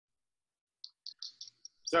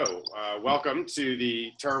Welcome to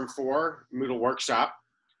the Term 4 Moodle workshop.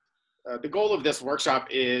 The goal of this workshop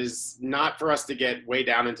is not for us to get way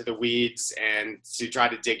down into the weeds and to try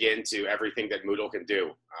to dig into everything that Moodle can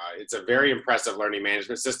do. It's a very impressive learning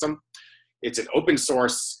management system. It's an open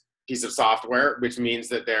source piece of software, which means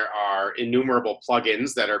that there are innumerable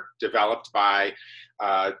plugins that are developed by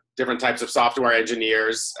different types of software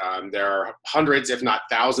engineers. There are hundreds, if not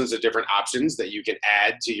thousands, of different options that you can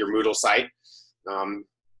add to your Moodle site.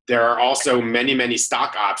 There are also many, many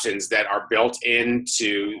stock options that are built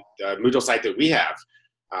into the Moodle site that we have.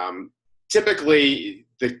 Typically,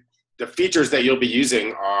 the features that you'll be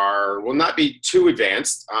using will not be too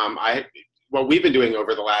advanced. What we've been doing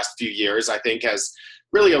over the last few years, I think, has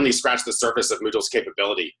really only scratched the surface of Moodle's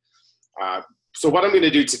capability. So what I'm going to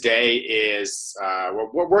do today is,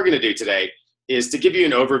 what we're going to do today is to give you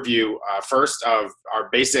an overview first of our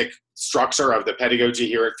basic structure of the pedagogy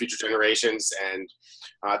here at Future Generations, and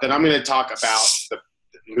then I'm going to talk about the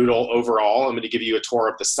Moodle overall. I'm going to give you a tour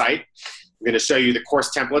of the site. I'm going to show you the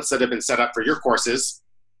course templates that have been set up for your courses.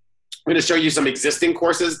 I'm going to show you some existing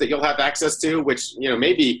courses that you'll have access to, which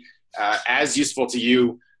may be as useful to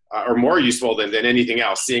you or more useful than anything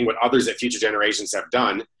else, seeing what others at Future Generations have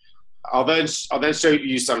done. I'll then show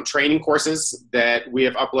you some training courses that we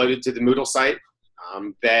have uploaded to the Moodle site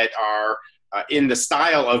that are in the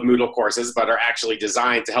style of Moodle courses, but are actually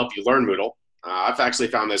designed to help you learn Moodle. I've actually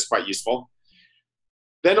found this quite useful.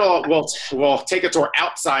 Then we'll take a tour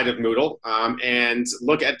outside of Moodle and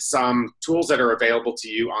look at some tools that are available to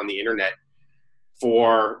you on the internet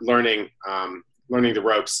for learning the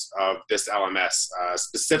ropes of this LMS,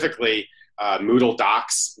 specifically Moodle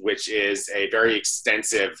Docs, which is a very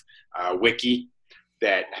extensive wiki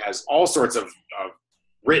that has all sorts of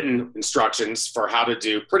written instructions for how to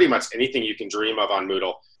do pretty much anything you can dream of on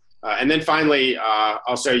Moodle. And then finally,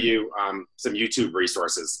 I'll show you some YouTube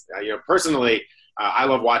resources. Personally, I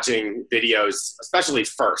love watching videos, especially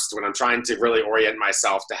first when I'm trying to really orient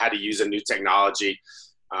myself to how to use a new technology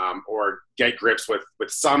or get grips with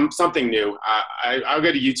something new. I'll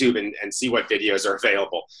go to YouTube and see what videos are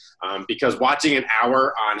available because watching an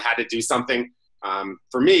hour on how to do something,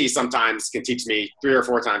 for me, sometimes can teach me 3 or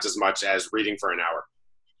 4 times as much as reading for an hour.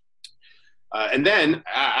 And then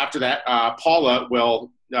after that, Paula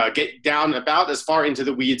will get down about as far into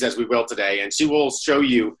the weeds as we will today, and she will show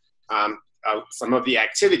you some of the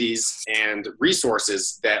activities and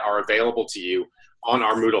resources that are available to you on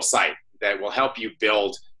our Moodle site that will help you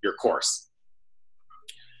build your course.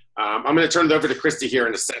 I'm going to turn it over to Christy here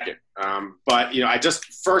in a second, but I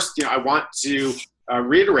just first I want to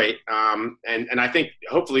reiterate, and I think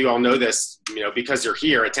hopefully you all know this, because you're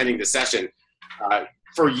here attending the session.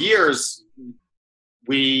 For years,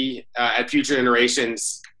 we at Future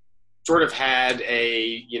Generations sort of had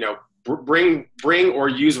a bring or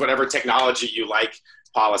use whatever technology you like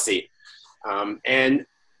policy, and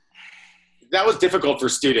that was difficult for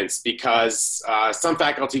students because some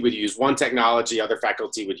faculty would use one technology, other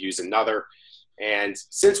faculty would use another, and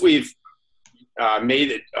since we've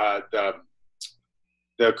made it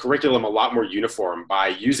the curriculum a lot more uniform by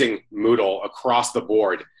using Moodle across the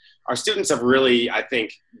board, our students have really, I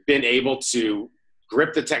think, been able to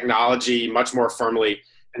grip the technology much more firmly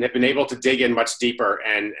and have been able to dig in much deeper.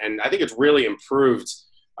 And I think it's really improved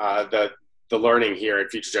the learning here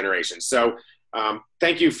at Future Generations. So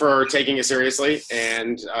thank you for taking it seriously.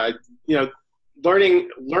 And,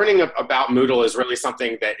 learning about Moodle is really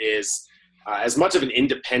something that is as much of an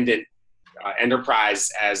independent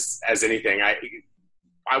enterprise as anything.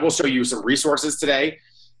 I will show you some resources today.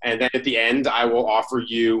 And then at the end, I will offer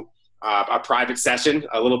you a private session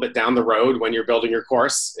a little bit down the road when you're building your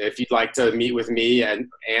course. If you'd like to meet with me and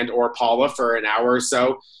or Paula for an hour or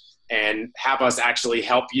so and have us actually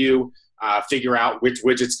help you figure out which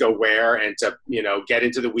widgets go where and to get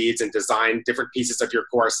into the weeds and design different pieces of your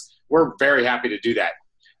course, we're very happy to do that.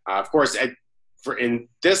 Of course, in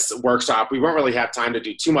this workshop, we won't really have time to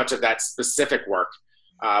do too much of that specific work.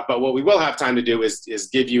 But what we will have time to do is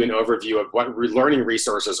give you an overview of what learning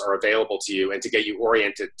resources are available to you and to get you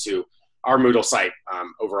oriented to our Moodle site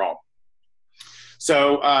overall.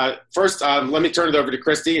 So first, let me turn it over to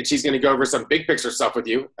Christy, and she's going to go over some big picture stuff with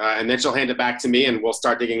you, and then she'll hand it back to me, and we'll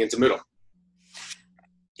start digging into Moodle.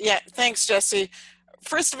 Yeah, thanks, Jesse.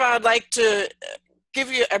 First of all, I'd like to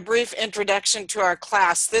give you a brief introduction to our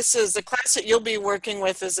class. This is the class that you'll be working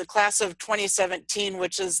with is a class of 2017,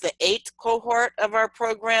 which is the 8th cohort of our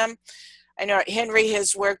program. I know Henry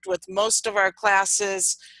has worked with most of our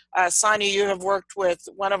classes. Sonia, you have worked with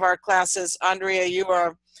one of our classes. Andrea, you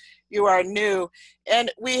are new.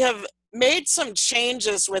 And we have made some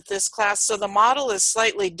changes with this class, so the model is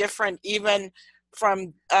slightly different even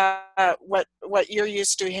from what you're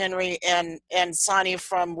used to, Henry, and Sani,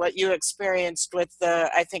 from what you experienced with the,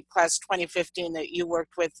 I think, class 2015 that you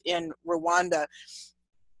worked with in Rwanda.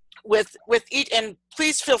 With each, and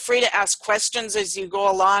please feel free to ask questions as you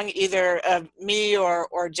go along, either of me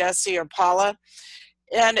or Jesse or Paula.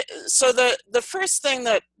 And so the first thing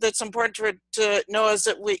that's important to know is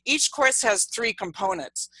that each course has 3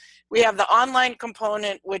 components. We have the online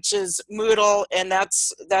component, which is Moodle, and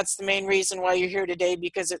that's the main reason why you're here today,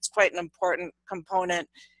 because it's quite an important component.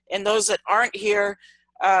 And those that aren't here,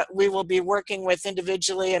 we will be working with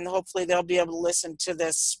individually, and hopefully they'll be able to listen to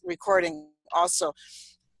this recording also.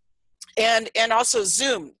 And also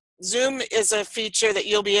Zoom. Zoom is a feature that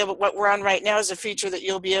you'll be able, what we're on right now is a feature that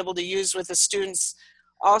you'll be able to use with the students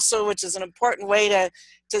also, which is an important way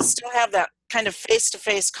to still have that kind of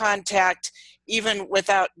face-to-face contact even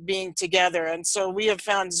without being together. And so we have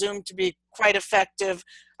found Zoom to be quite effective,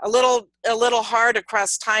 a little hard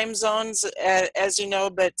across time zones, as you know,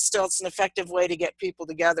 but still it's an effective way to get people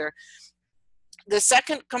together. The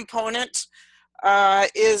second component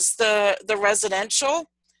is the residential.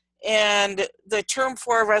 And the term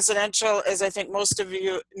for residential, as I think most of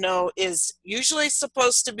you know, is usually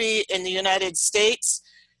supposed to be in the United States.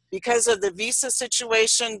 Because of the visa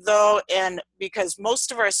situation, though, and because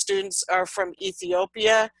most of our students are from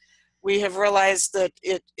Ethiopia, we have realized that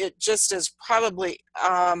it just is probably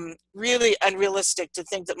really unrealistic to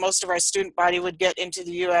think that most of our student body would get into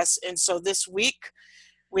the US. And so this week,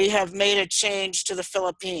 we have made a change to the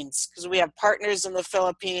Philippines because we have partners in the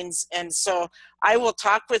Philippines. And so I will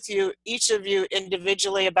talk with you, each of you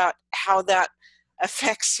individually, about how that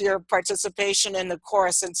affects your participation in the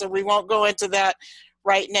course. And so we won't go into that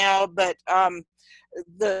right now, but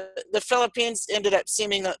the Philippines ended up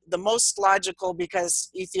seeming the most logical because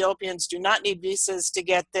Ethiopians do not need visas to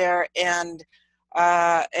get there, and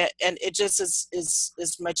it just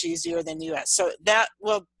is much easier than the U.S. So that,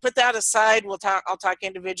 we'll put that aside. I'll talk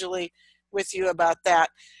individually with you about that.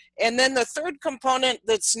 And then the third component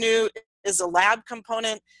that's new is a lab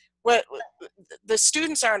component. What the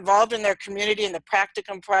students are involved in their community in the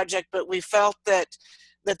practicum project, but we felt that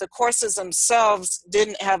the courses themselves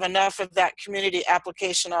didn't have enough of that community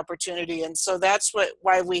application opportunity. And so that's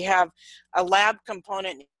why we have a lab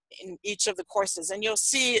component in each of the courses. And you'll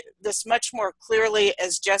see this much more clearly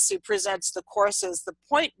as Jesse presents the courses. The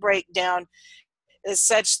point breakdown is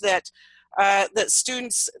such that that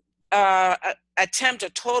students attempt a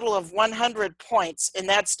total of 100 points, and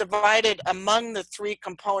that's divided among the 3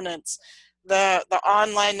 components, the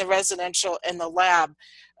online, the residential, and the lab.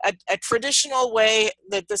 A traditional way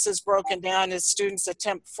that this is broken down is students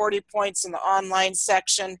attempt 40 points in the online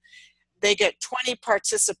section. They get 20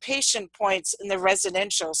 participation points in the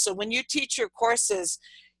residential. So when you teach your courses,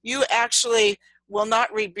 you actually will not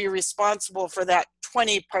be responsible for that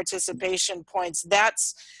 20 participation points.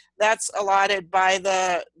 That's allotted by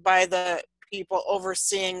the people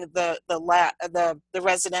overseeing the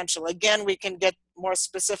residential. Again, we can get more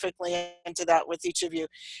specifically into that with each of you.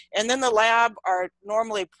 And then the lab are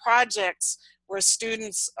normally projects where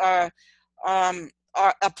students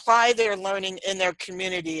apply their learning in their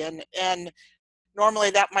community, and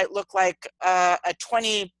normally that might look like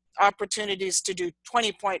 20 opportunities to do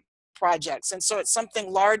 20-point projects. And so it's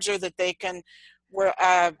something larger that they can work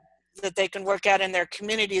out in their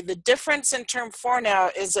community. The difference in term 4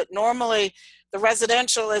 now is that normally the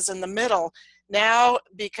residential is in the middle. Now,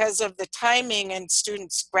 because of the timing and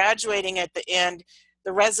students graduating at the end,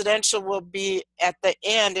 the residential will be at the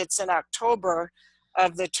end. It's in October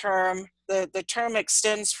of the term. The term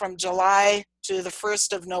extends from July to the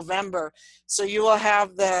 1st of November. So you will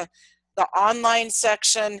have the online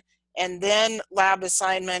section and then lab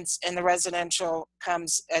assignments, and the residential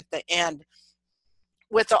comes at the end.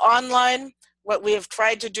 With the online, what we have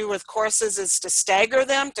tried to do with courses is to stagger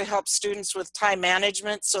them to help students with time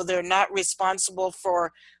management, so they're not responsible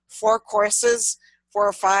for 4 courses, 4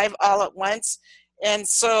 or 5 all at once. And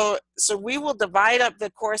so we will divide up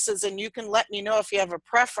the courses, and you can let me know if you have a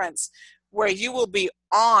preference where you will be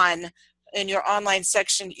on in your online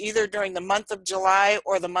section either during the month of July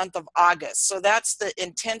or the month of August. So that's the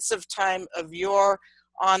intensive time of your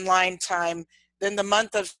online time. Then the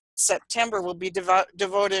month of September will be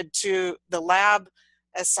devoted to the lab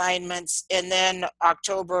assignments, and then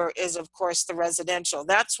October is, of course, the residential.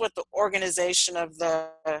 That's what the organization of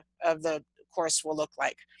the course will look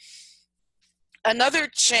like. Another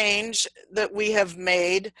change that we have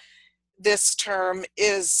made this term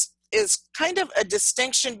is is kind of a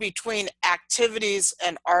distinction between activities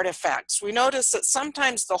and artifacts. We notice that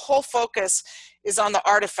sometimes the whole focus is on the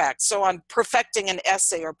artifact, so on perfecting an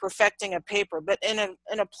essay or perfecting a paper. But in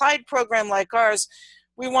an applied program like ours,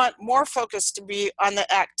 we want more focus to be on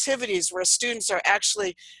the activities where students are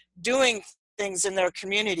actually doing things in their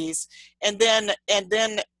communities, and then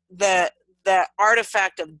the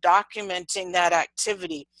artifact of documenting that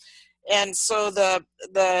activity. And so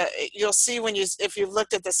you'll see if you've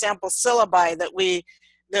looked at the sample syllabi that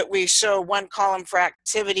we show one column for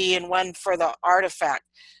activity and one for the artifact.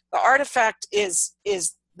 The artifact is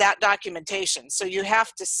that documentation, so you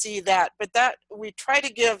have to see that. But that we try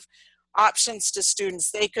to give options to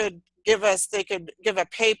students. They could give a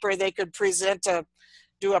paper, they could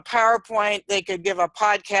do a PowerPoint, they could give a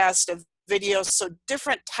podcast, a video, so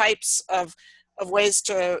different types of ways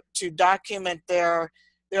to document their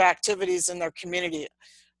activities in their community.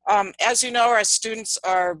 As you know, our students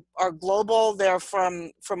are global. They're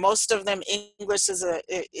for most of them, English is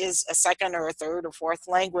a second or a third or fourth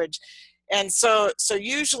language. And so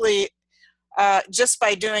usually just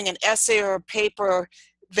by doing an essay or a paper,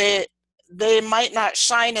 they might not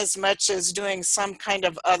shine as much as doing some kind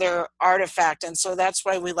of other artifact. And so that's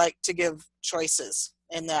why we like to give choices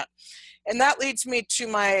in that. And that leads me to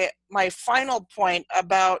my final point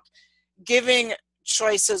about giving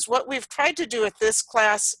choices. What we've tried to do with this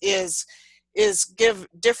class is give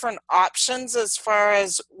different options as far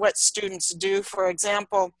as what students do. For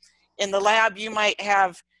example, in the lab, you might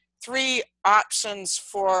have 3 options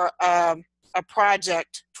for a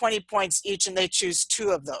project, 20 points each, and they choose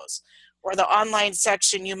 2 of those. Or the online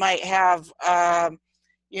section, you might have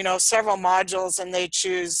several modules and they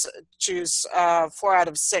choose 4 out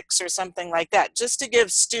of 6 or something like that, just to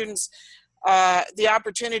give students the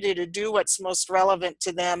opportunity to do what's most relevant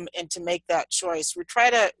to them and to make that choice. We're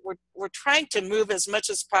trying to move as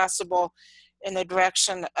much as possible in the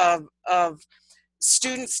direction of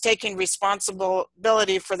students taking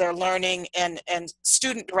responsibility for their learning and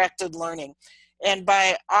student-directed learning. And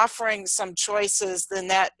by offering some choices, then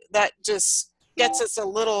that just gets us a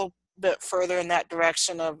little bit further in that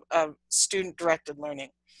direction of student-directed learning.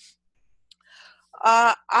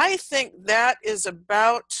 I think that is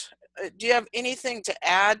about. Do you have anything to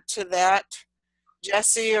add to that,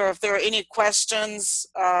 Jesse, or if there are any questions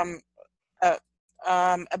about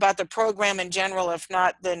the program in general? If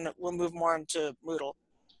not, then we'll move more into Moodle.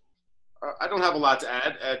 I don't have a lot to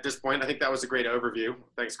add at this point. I think that was a great overview.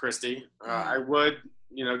 Thanks, Christy. I would,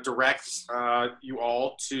 direct you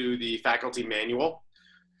all to the faculty manual.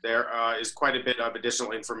 There is quite a bit of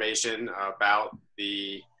additional information about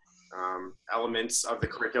the elements of the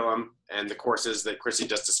curriculum and the courses that Christy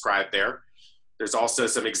just described there. There's also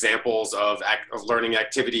some examples of learning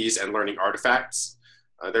activities and learning artifacts.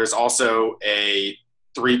 There's also a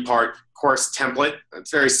 3-part course template.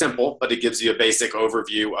 It's very simple, but it gives you a basic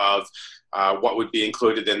overview of what would be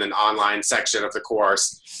included in an online section of the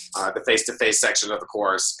course, the face-to-face section of the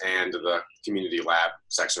course, and the community lab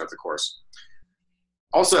section of the course.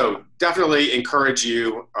 Also, definitely encourage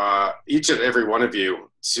you, each and every one of you,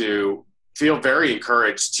 to feel very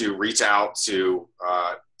encouraged to reach out to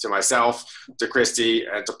myself, to Christy,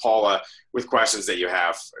 and to Paula with questions that you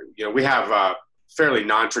have. We have a fairly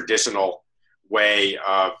non-traditional way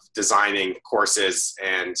of designing courses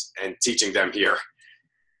and teaching them here.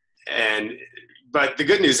 But the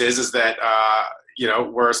good news is that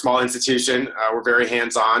we're a small institution. We're very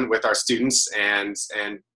hands-on with our students and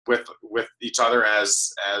with each other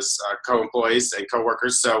as co-employees and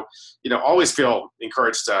co-workers. So, always feel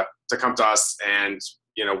encouraged to come to us and,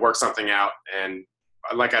 work something out. And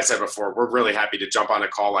like I said before, we're really happy to jump on a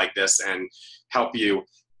call like this and help you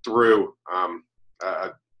through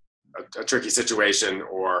a tricky situation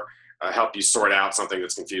or help you sort out something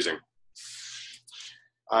that's confusing.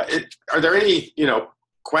 Are there any,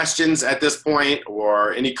 questions at this point,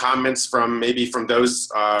 or any comments from those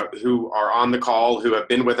who are on the call who have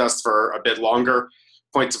been with us for a bit longer,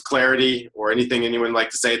 points of clarity, or anything anyone would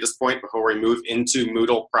like to say at this point before we move into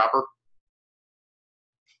Moodle proper?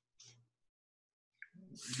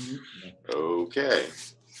 Okay.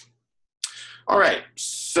 All right,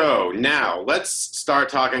 so now let's start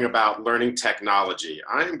talking about learning technology.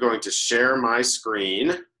 I'm going to share my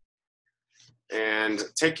screen and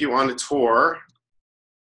take you on a tour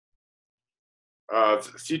of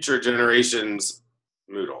Future Generations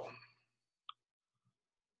Moodle.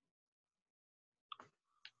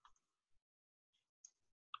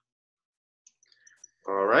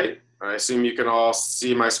 All right, I assume you can all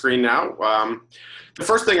see my screen now. The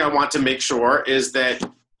first thing I want to make sure is that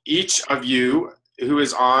each of you who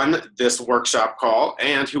is on this workshop call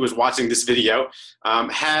and who is watching this video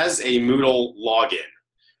has a Moodle login.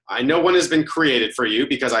 I know one has been created for you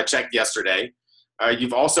because I checked yesterday.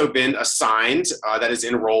 You've also been assigned, that is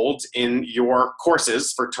enrolled in your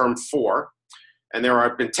courses for term 4. And there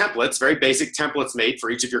have been templates, very basic templates made for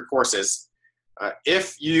each of your courses.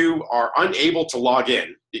 If you are unable to log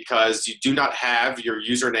in because you do not have your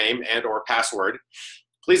username and or password,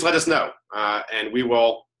 please let us know, and we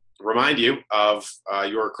will remind you of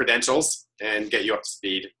your credentials and get you up to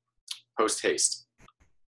speed post haste.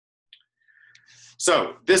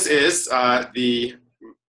 So this is the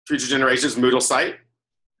Future Generations Moodle site.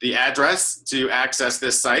 The address to access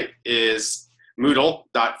this site is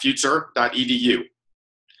Moodle.Future.edu.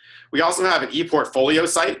 We also have an e-portfolio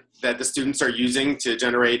site that the students are using to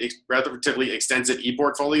generate relatively extensive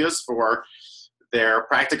e-portfolios for their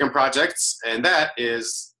practicum projects, and that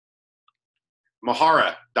is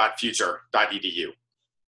mahara.future.edu.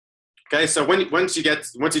 Okay, so once you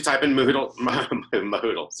type in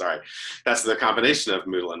Moodle, sorry, that's the combination of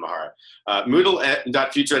Moodle and Mahara.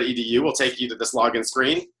 Moodle.future.edu will take you to this login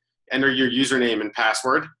screen. Enter your username and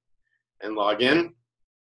password and log in.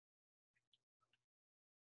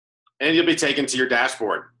 And you'll be taken to your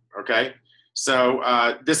dashboard, okay? So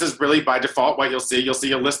this is really by default what you'll see. You'll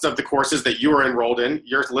see a list of the courses that you are enrolled in.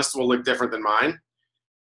 Your list will look different than mine.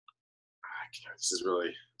 This is really,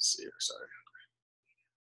 let's see here, sorry.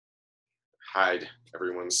 Hide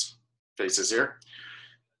everyone's faces here.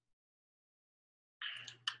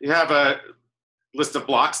 You have a list of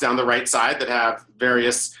blocks down the right side that have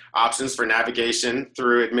various options for navigation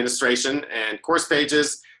through administration and course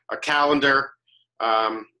pages, a calendar,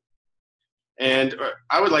 and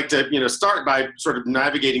I would like to start by sort of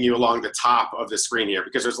navigating you along the top of the screen here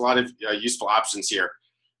because there's a lot of useful options here.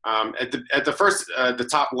 At the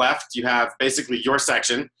top left, you have basically your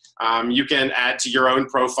section. You can add to your own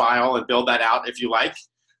profile and build that out if you like.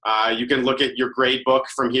 You can look at your grade book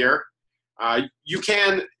from here. You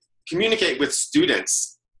can communicate with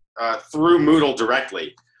students through Moodle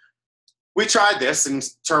directly. We tried this in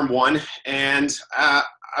term 1, and I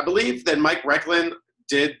believe that Mike Recklin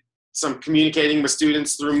did some communicating with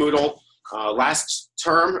students through Moodle last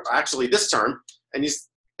term, actually this term, and he's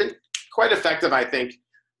been quite effective, I think.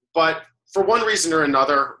 But for one reason or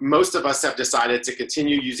another, most of us have decided to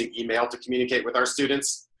continue using email to communicate with our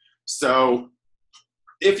students. So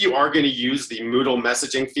if you are going to use the Moodle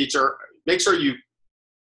messaging feature, make sure you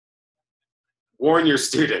warn your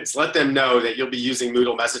students. Let them know that you'll be using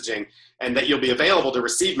Moodle messaging and that you'll be available to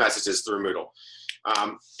receive messages through Moodle.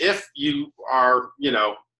 If you are,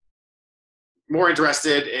 more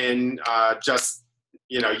interested in just,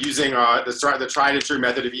 using the tried and true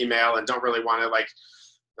method of email and don't really want to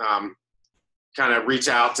kind of reach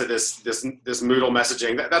out to this Moodle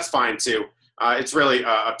messaging, that's fine too. It's really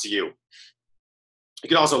up to you. You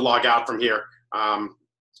can also log out from here.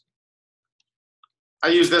 I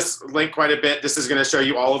use this link quite a bit. This is going to show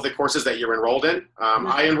you all of the courses that you're enrolled in.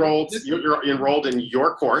 You're enrolled in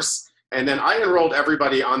your course, and then I enrolled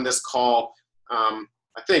everybody on this call,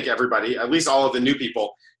 I think everybody, at least all of the new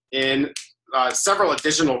people, in several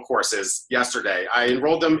additional courses yesterday. I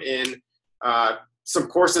enrolled them in some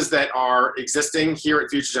courses that are existing here at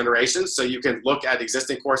Future Generations, so you can look at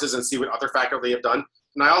existing courses and see what other faculty have done.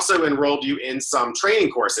 And I also enrolled you in some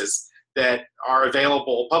training courses that are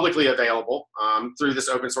available, publicly available through this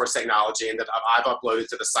open source technology and that I've uploaded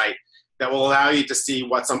to the site that will allow you to see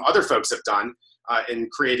what some other folks have done in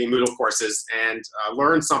creating Moodle courses and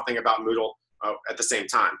learn something about Moodle at the same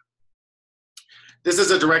time. This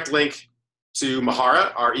is a direct link to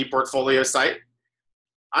Mahara, our ePortfolio site.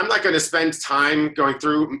 I'm not going to spend time going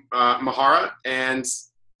through Mahara, and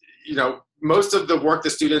most of the work the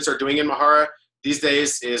students are doing in Mahara these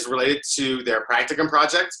days is related to their practicum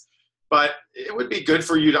project, but it would be good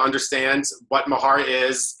for you to understand what Mahara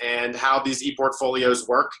is and how these ePortfolios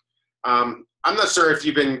work. I'm not sure if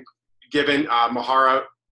you've been given Mahara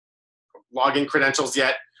login credentials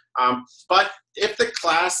yet, but if the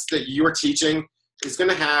class that you're teaching is going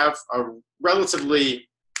to have a relatively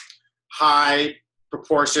high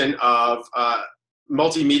proportion of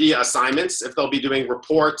multimedia assignments, if they'll be doing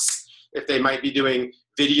reports, if they might be doing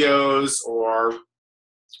videos or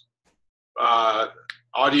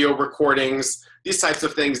audio recordings, these types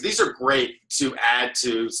of things, these are great to add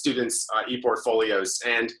to students' e-portfolios,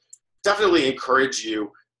 and definitely encourage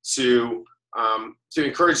you to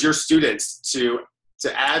encourage your students to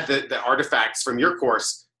add the artifacts from your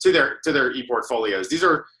course to their e-portfolios. These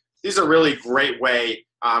are really great way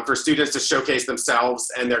for students to showcase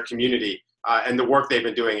themselves and their community and the work they've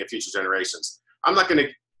been doing at Future Generations. I'm not going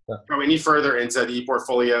to go any further into the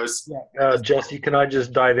portfolios. Jesse, can I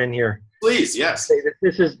just dive in here? Please, yes.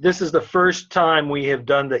 This is the first time we have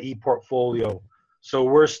done the e-portfolio, so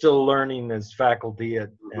we're still learning as faculty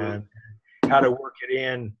and how to work it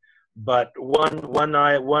in. But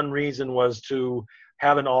one reason was to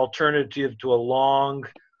have an alternative to a long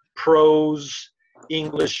prose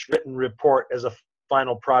English written report as a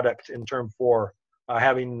final product in term 4,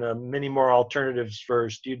 having many more alternatives for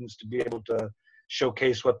students to be able to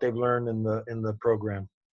showcase what they've learned in the program.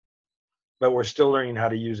 But we're still learning how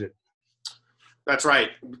to use it. That's right.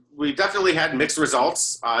 We've definitely had mixed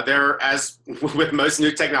results. As with most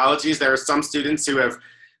new technologies, there are some students who have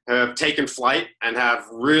taken flight and have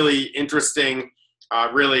really interesting,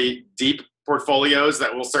 really deep portfolios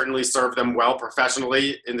that will certainly serve them well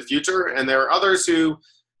professionally in the future. And there are others who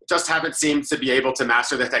just haven't seemed to be able to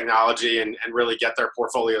master the technology and really get their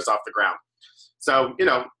portfolios off the ground. So,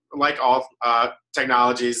 like all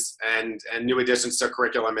technologies and new additions to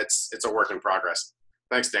curriculum, it's a work in progress.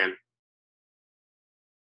 Thanks, Dan.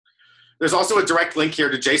 There's also a direct link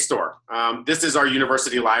here to JSTOR. This is our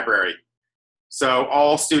university library. So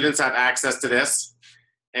all students have access to this,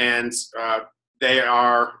 and they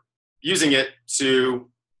are using it to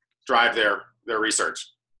drive their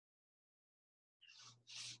research.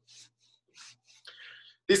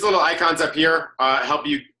 These little icons up here help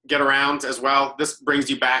you get around as well. This brings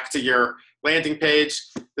you back to your landing page.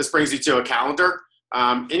 This brings you to a calendar.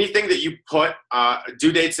 Anything that you put,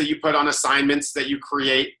 due dates that you put on assignments that you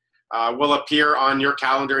create will appear on your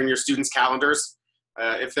calendar and your students' calendars.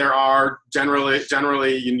 If there are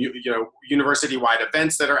generally university-wide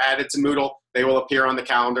events that are added to Moodle, they will appear on the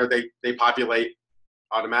calendar. They populate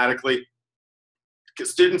automatically.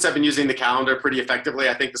 Students have been using the calendar pretty effectively,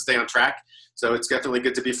 I think, to stay on track. So it's definitely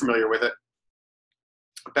good to be familiar with it.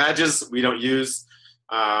 Badges we don't use,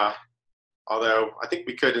 although I think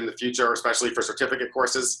we could in the future, especially for certificate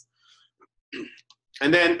courses.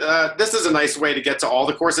 And then this is a nice way to get to all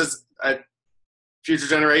the courses at Future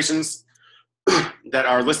Generations that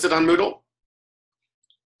are listed on Moodle.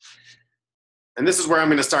 And this is where I'm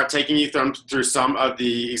going to start taking you through some of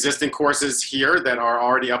the existing courses here that are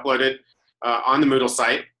already uploaded on the Moodle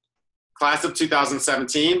site. Class of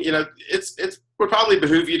 2017, it would probably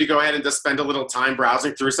behoove you to go ahead and just spend a little time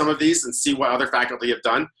browsing through some of these and see what other faculty have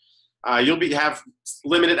done. You'll have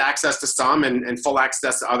limited access to some and full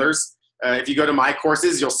access to others. If you go to My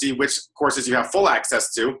Courses, you'll see which courses you have full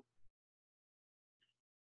access to.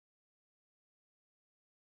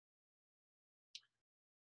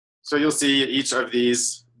 So you'll see in each of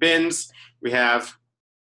these bins, these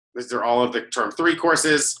are all of the Term 3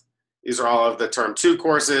 courses. These are all of the Term 2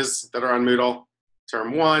 courses that are on Moodle,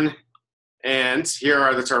 Term 1, and here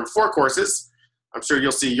are the Term 4 courses. I'm sure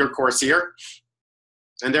you'll see your course here.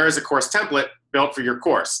 And there is a course template built for your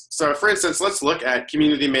course. So for instance, let's look at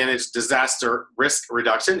Community Managed Disaster Risk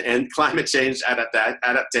Reduction and Climate Change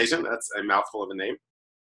Adaptation. That's a mouthful of a name.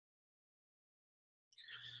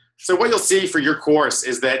 So what you'll see for your course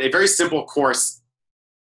is that a very simple course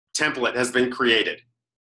template has been created.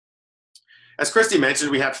 As Christy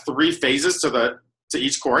mentioned, we have 3 phases to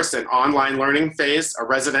each course: an online learning phase, a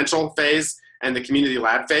residential phase, and the community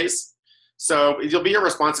lab phase. So it'll be your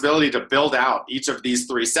responsibility to build out each of these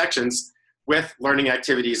 3 sections with learning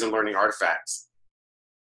activities and learning artifacts.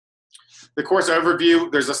 The course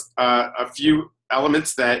overview, there's a few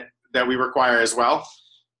elements that we require as well.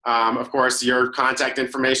 Of course, your contact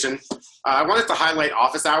information. I wanted to highlight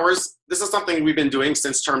office hours. This is something we've been doing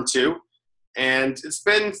since Term 2, and it's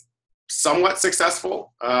been somewhat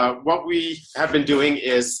successful. What we have been doing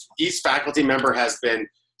is each faculty member has been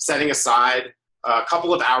setting aside a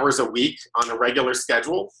couple of hours a week on a regular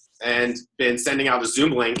schedule and been sending out a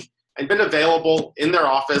Zoom link and been available in their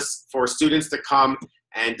office for students to come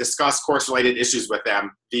and discuss course-related issues with them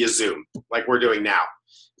via Zoom, like we're doing now.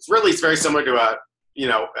 It's very similar to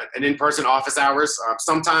an in-person office hours.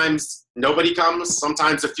 Sometimes nobody comes,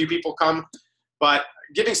 sometimes a few people come, but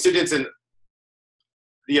giving students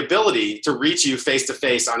the ability to reach you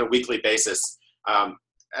face-to-face on a weekly basis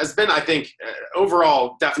has been, I think,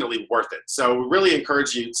 overall definitely worth it. So we really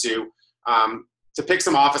encourage you to pick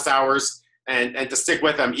some office hours and to stick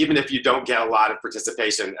with them, even if you don't get a lot of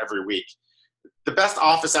participation every week. The best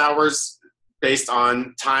office hours based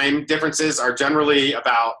on time differences are generally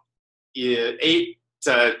about 8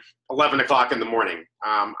 to 11 o'clock in the morning.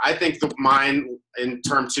 I think mine in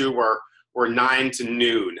Term 2 were 9 to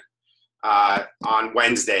noon on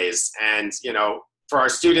Wednesdays. And, for our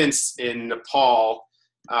students in Nepal,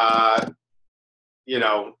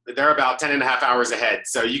 they're about 10 and a half hours ahead.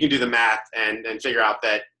 So you can do the math and figure out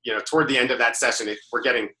that, toward the end of that session, we're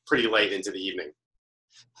getting pretty late into the evening.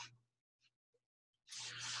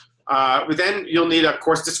 Then you'll need a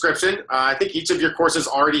course description. I think each of your courses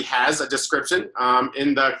already has a description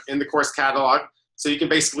in the course catalog. So you can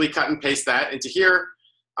basically cut and paste that into here.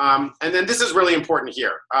 And then this is really important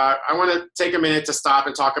here. I want to take a minute to stop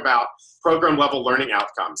and talk about program level learning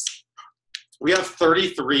outcomes. We have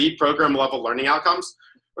 33 program level learning outcomes,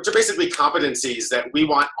 which are basically competencies that we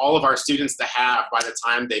want all of our students to have by the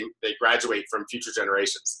time they graduate from Future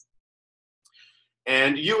Generations.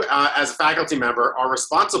 And you, as a faculty member, are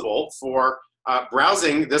responsible for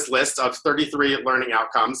browsing this list of 33 learning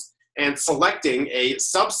outcomes and selecting a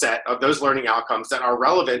subset of those learning outcomes that are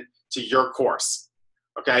relevant to your course.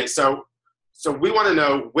 Okay, so we want to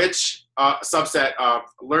know which subset of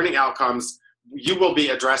learning outcomes you will be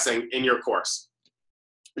addressing in your course.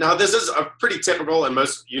 Now, this is a pretty typical in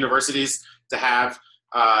most universities to have,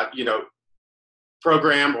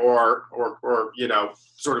 program or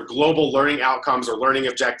sort of global learning outcomes or learning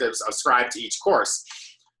objectives ascribed to each course.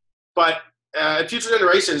 But at Future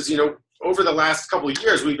Generations, over the last couple of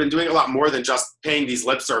years, we've been doing a lot more than just paying these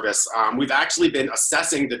lip service. We've actually been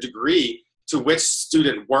assessing the degree to which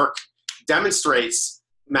student work demonstrates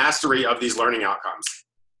mastery of these learning outcomes.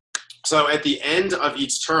 So at the end of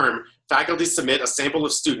each term, faculty submit a sample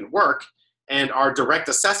of student work, and our direct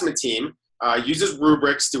assessment team uses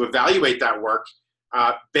rubrics to evaluate that work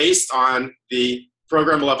based on the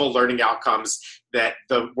program level learning outcomes that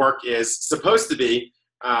the work is supposed to be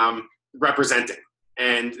representing.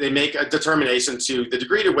 And they make a determination to the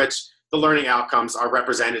degree to which the learning outcomes are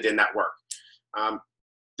represented in that work.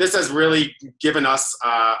 This has really given us,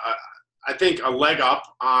 I think, a leg up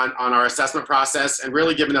on our assessment process and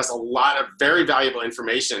really given us a lot of very valuable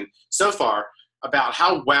information so far about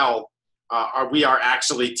how well we are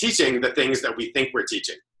actually teaching the things that we think we're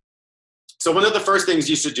teaching. So one of the first things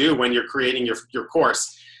you should do when you're creating your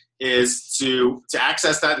course is to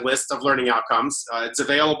access that list of learning outcomes. It's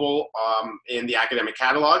available in the academic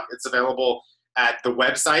catalog. It's available at the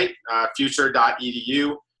website,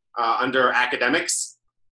 Future.edu, under academics.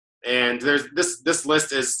 And there's this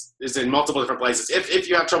list is in multiple different places. If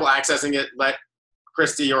you have trouble accessing it, let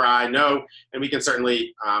Christy or I know, and we can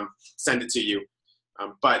certainly send it to you.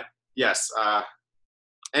 But yes,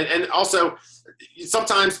 and also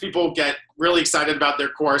sometimes people get really excited about their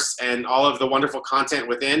course and all of the wonderful content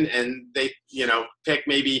within, and they pick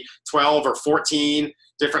maybe 12 or 14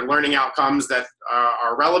 different learning outcomes that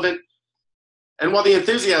are relevant. And while the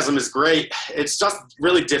enthusiasm is great, it's just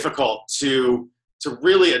really difficult to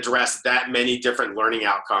really address that many different learning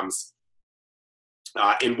outcomes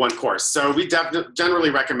in one course. So we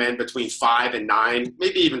generally recommend between 5 and 9,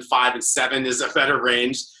 maybe even 5 and 7 is a better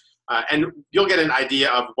range. And you'll get an idea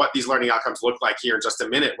of what these learning outcomes look like here in just a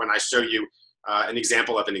minute when I show you an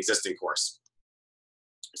example of an existing course.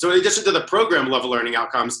 So in addition to the program level learning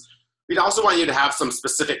outcomes, we'd also want you to have some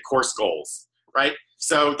specific course goals, right?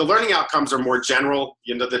 So the learning outcomes are more general,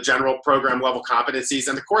 the general program level competencies,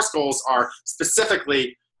 and the course goals are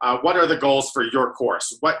specifically what are the goals for your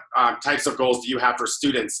course? What types of goals do you have for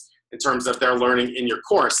students in terms of their learning in your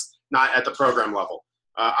course, not at the program level?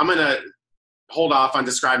 I'm going to hold off on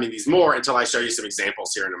describing these more until I show you some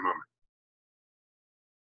examples here in a moment.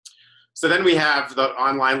 So then we have the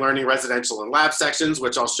online learning residential and lab sections,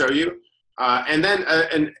 which I'll show you. And then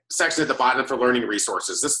a section at the bottom for learning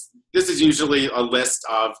resources. This is usually a list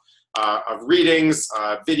of readings,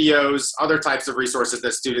 videos, other types of resources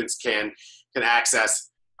that students can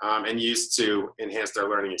access and use to enhance their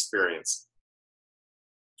learning experience.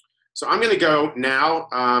 So I'm going to go now.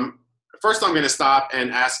 First, I'm going to stop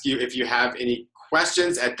and ask you if you have any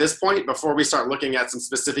questions at this point before we start looking at some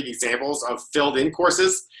specific examples of filled-in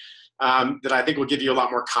courses that I think will give you a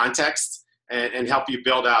lot more context and help you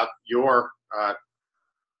build out your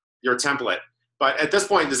template. But at this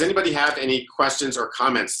point, does anybody have any questions or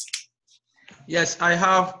comments? Yes, I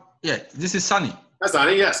have. Yeah, this is Sunny. That's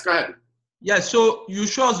Sunny. Yes, go ahead. Yeah, so you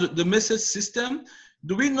show us the message system.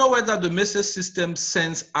 Do we know whether the message system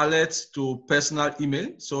sends alerts to personal email?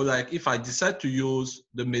 So like if I decide to use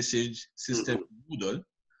the message system in Moodle,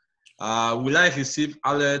 will I receive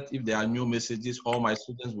alert if there are new messages, or my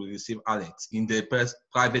students will receive alerts in their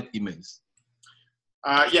private emails?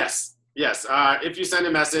 Yes. If you send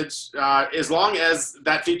a message, as long as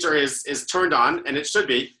that feature is turned on, and it should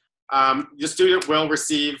be, the student will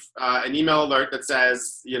receive an email alert that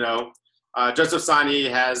says, Joseph Sani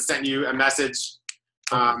has sent you a message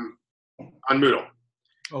on Moodle.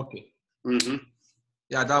 Okay. Mm-hmm.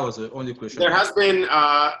 Yeah, that was the only question. There has been,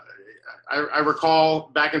 I recall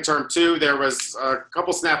back in term 2, there was a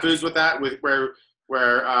couple snafus with that,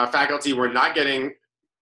 where faculty were not getting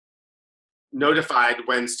notified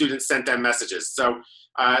when students sent them messages. So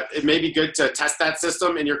it may be good to test that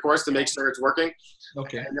system in your course to make sure it's working.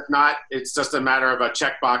 Okay. And if not, it's just a matter of a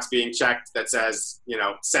checkbox being checked that says,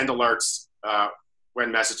 send alerts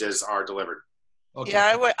when messages are delivered. Okay.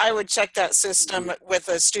 Yeah, I would check that system with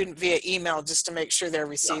a student via email just to make sure they're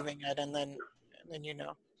receiving it, and then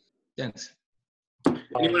Thanks.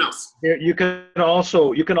 Anyone else? You can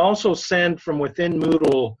also send from within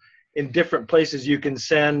Moodle in different places. You can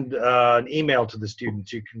send an email to the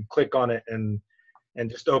students. You can click on it and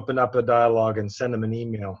just open up a dialogue and send them an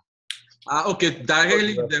email. Okay,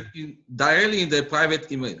 directly in their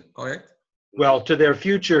private email, correct? Well, to their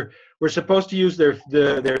future, we're supposed to use their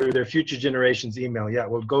future generation's email. Yeah,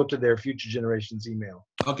 we'll go to their future generation's email.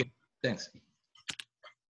 Okay, thanks.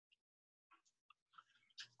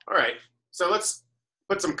 All right, so let's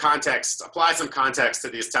put some context, apply some context to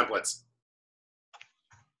these templates.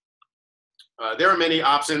 There are many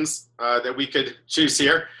options that we could choose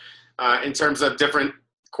here in terms of different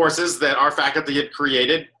courses that our faculty had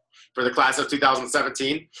created for the class of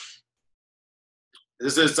 2017.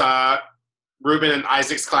 This is Ruben and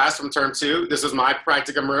Isaac's class from term 2. This is my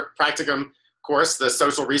practicum course, the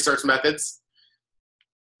social research methods.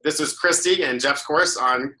 This is Christy and Jeff's course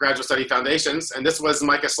on graduate study foundations. And this was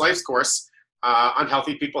Micah Slife's course on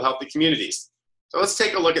healthy people, healthy communities. So let's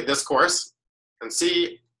take a look at this course and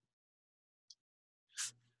see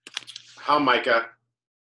how Micah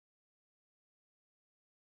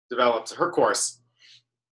developed her course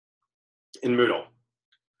in Moodle.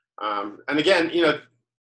 And again,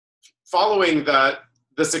 following the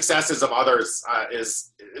successes of others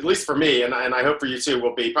is, at least for me, and I hope for you too,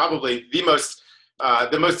 will be probably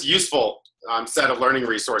the most useful set of learning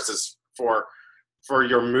resources for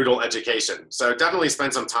your Moodle education. So definitely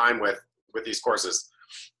spend some time with these courses.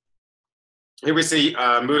 Here we see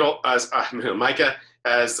Micah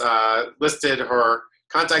has listed her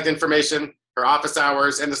contact information, her office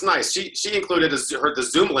hours, and it's nice. She included the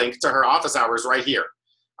Zoom link to her office hours right here.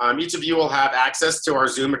 Each of you will have access to our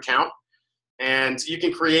Zoom account, and you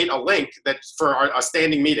can create a link for a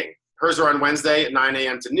standing meeting. Hers are on Wednesday at 9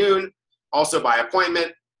 a.m. to noon, also by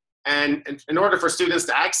appointment. And in order for students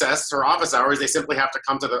to access her office hours, they simply have to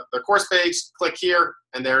come to the course page, click here,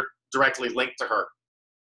 and they're directly linked to her.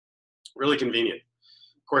 Really convenient.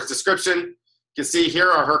 Course description. You can see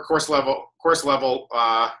here are her course level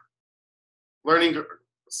learning. Let's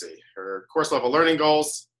see, her course level learning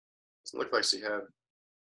goals. Doesn't look like she had.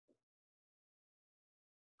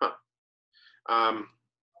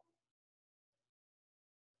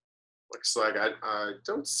 Looks like I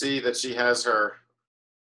don't see that she has her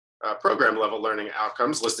program level learning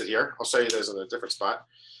outcomes listed here. I'll show you those in a different spot.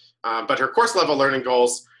 But her course level learning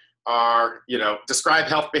goals are, describe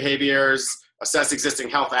health behaviors, assess existing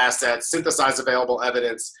health assets, synthesize available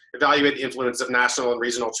evidence, evaluate the influence of national and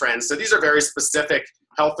regional trends. So these are very specific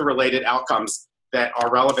health-related outcomes that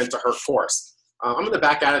are relevant to her course. I'm going to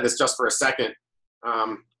back out of this just for a second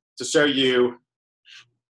to show you.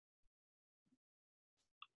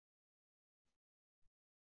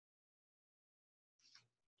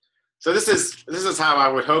 So this is how I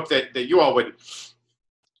would hope that you all would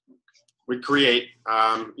create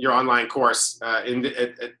your online course in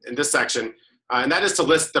this section. And that is to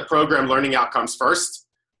list the program learning outcomes first.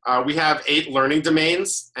 We have 8 learning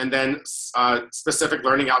domains and then specific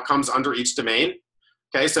learning outcomes under each domain.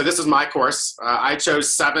 Okay, so this is my course. I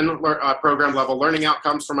chose 7 program level learning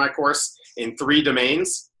outcomes for my course in 3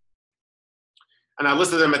 domains. And I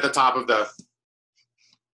listed them at the top of the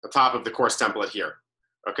course template here.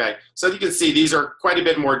 Okay, so you can see these are quite a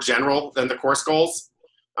bit more general than the course goals.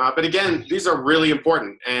 But again, these are really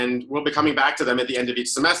important, and we'll be coming back to them at the end of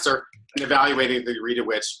each semester and evaluating the degree to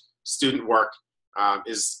which student work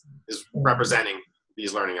is representing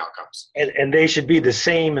these learning outcomes. And they should be the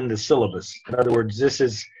same in the syllabus. In other words, this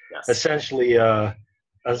is essentially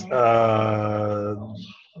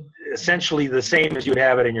essentially the same as you'd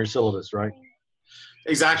have it in your syllabus, right?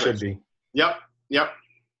 Exactly. Should be. Yep.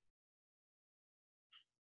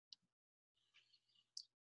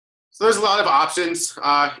 So there's a lot of options,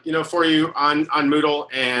 for you on Moodle,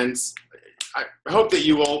 and I hope that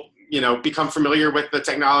you will, become familiar with the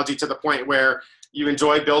technology to the point where you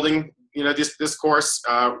enjoy building, this course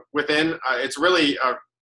within. It's really a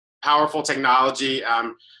powerful technology,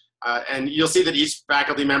 and you'll see that each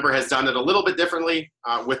faculty member has done it a little bit differently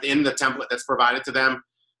within the template that's provided to them.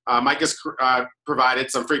 Mike has provided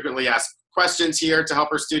some frequently asked questions here to help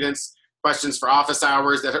her students, questions for office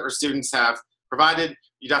hours that her students have provided.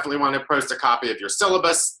 You definitely want to post a copy of your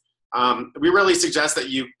syllabus. We really suggest that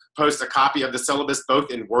you post a copy of the syllabus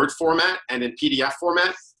both in Word format and in PDF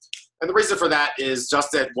format. And the reason for that is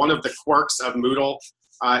just that one of the quirks of Moodle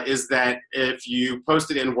is that if you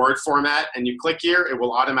post it in Word format and you click here, it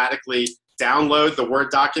will automatically download the Word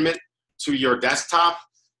document to your desktop.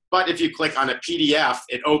 But if you click on a PDF,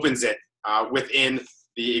 it opens it within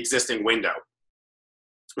the existing window.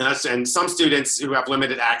 And some students who have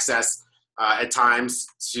limited access at times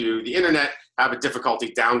to the internet have a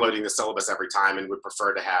difficulty downloading the syllabus every time and would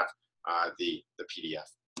prefer to have the PDF.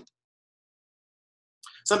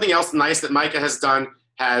 Something else nice that Micah has done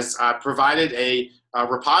has provided a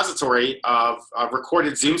repository of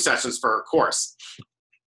recorded Zoom sessions for our course.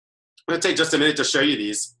 I'm going to take just a minute to show you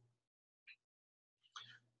these.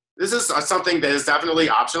 This is something that is definitely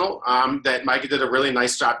optional that Micah did a really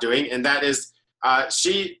nice job doing, and that is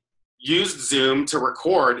she used Zoom to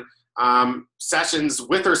record sessions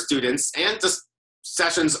with her students and just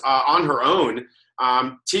sessions on her own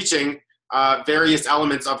teaching various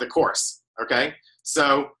elements of the course, okay?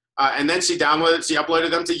 So, and then she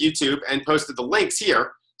uploaded them to YouTube and posted the links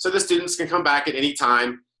here so the students can come back at any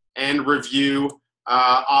time and review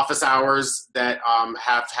office hours that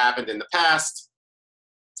have happened in the past,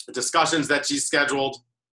 discussions that she's scheduled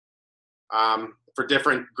for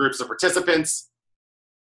different groups of participants.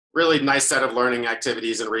 Really nice set of learning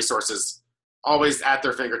activities and resources, always at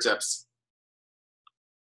their fingertips.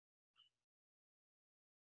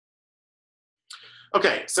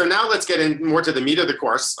 Okay, so now let's get in more to the meat of the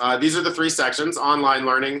course. These are the three sections: online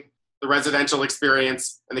learning, the residential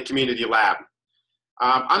experience, and the community lab.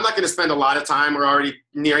 I'm not going to spend a lot of time. We're already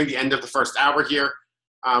nearing the end of the first hour here.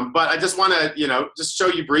 But I just want to, just show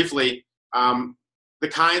you briefly the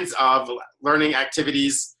kinds of learning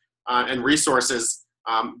activities and resources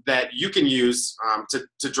that you can use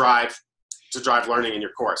to drive learning in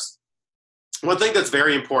your course. One thing that's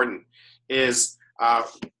very important is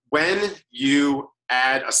when you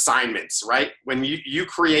add assignments, right? When you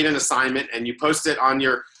create an assignment and you post it on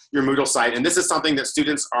your Moodle site, and this is something that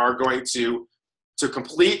students are going to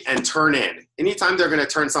complete and turn in. Anytime they're going to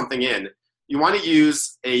turn something in, you want to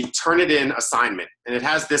use a Turnitin assignment, and it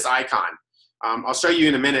has this icon. I'll show you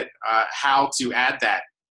in a minute how to add that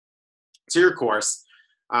to your course.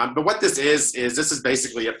 But what this is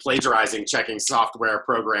basically a plagiarizing checking software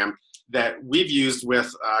program that we've used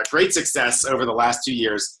with great success over the last 2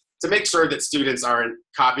 years to make sure that students aren't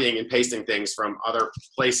copying and pasting things from other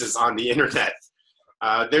places on the internet.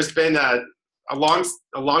 There's been a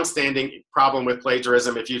long-standing problem with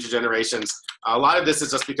plagiarism in future generations. A lot of this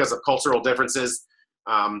is just because of cultural differences.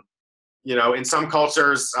 In some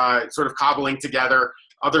cultures, sort of cobbling together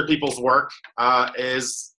other people's work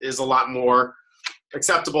is a lot more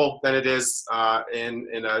acceptable than it is in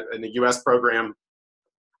a US program.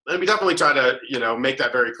 And we definitely try to make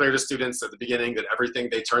that very clear to students at the beginning that everything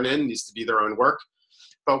they turn in needs to be their own work.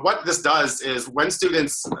 But what this does is when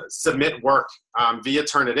students submit work via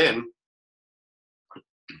Turnitin,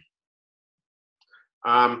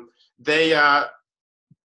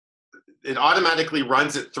 it automatically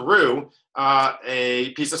runs it through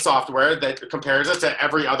a piece of software that compares it to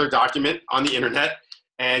every other document on the internet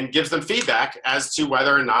and gives them feedback as to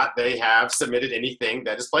whether or not they have submitted anything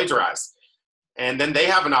that is plagiarized. And then they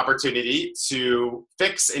have an opportunity to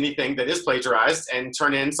fix anything that is plagiarized and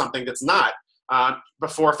turn in something that's not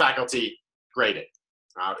before faculty grade it.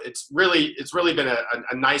 It's really been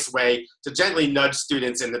a nice way to gently nudge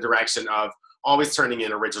students in the direction of always turning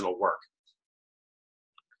in original work.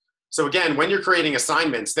 So again, when you're creating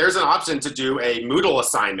assignments, there's an option to do a Moodle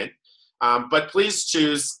assignment, but please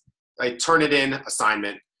choose a Turnitin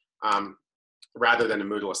assignment rather than a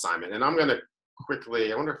Moodle assignment. And I'm going to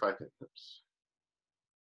quickly, I wonder if I can, oops,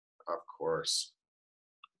 of course.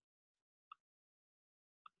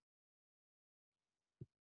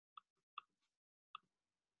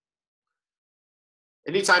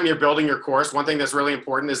 Anytime you're building your course, one thing that's really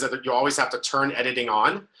important is that you always have to turn editing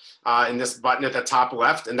on in this button at the top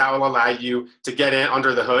left, and that will allow you to get in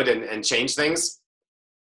under the hood and change things.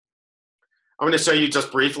 I'm going to show you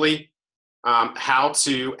just briefly how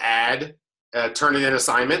to add a Turnitin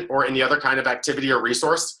assignment or any other kind of activity or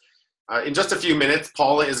resource. In just a few minutes,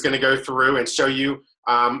 Paula is going to go through and show you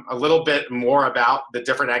a little bit more about the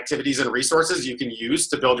different activities and resources you can use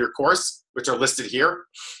to build your course, which are listed here.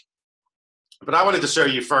 But I wanted to show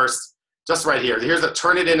you first, just right here. Here's a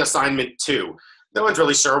Turnitin assignment 2. No one's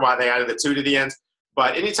really sure why they added the 2 to the end,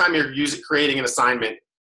 but anytime you're creating an assignment,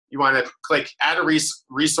 you want to click Add a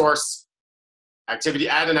resource, activity,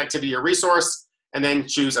 add an activity or resource, and then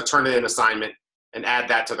choose a Turnitin assignment and add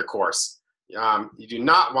that to the course. You do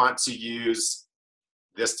not want to use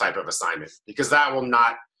this type of assignment because that will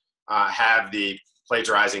not have the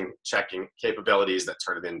plagiarizing checking capabilities that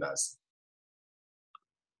Turnitin does.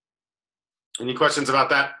 Any questions about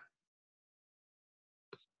that?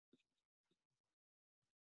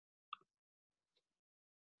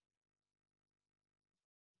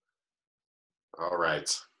 All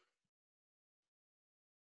right.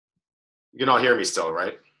 You can all hear me still,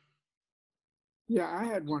 right? Yeah, I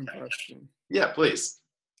had one question. Yeah, please.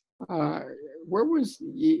 Where was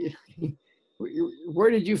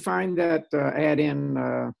where did you find that add in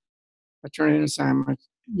a turn-in assignment?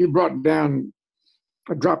 You brought down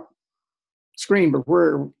a drop screen, but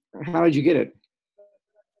how did you get it?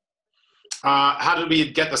 How did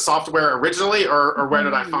we get the software originally, or where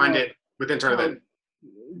did I find it within Turnitin?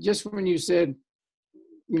 Just when you said,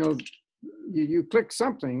 you click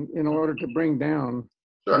something in order to bring down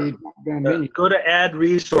the drop-down menu. Go to add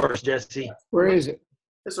resource, Jesse. Where is it?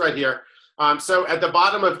 It's right here. So at the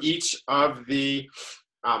bottom of each of the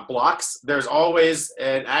blocks, there's always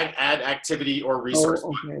an add activity or resource.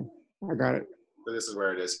 Oh, okay. I got it. So this is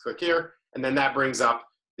where it is. Click here, and then that brings up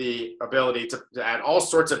the ability to add all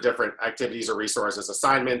sorts of different activities or resources,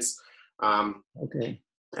 assignments, Okay.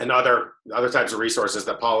 and other types of resources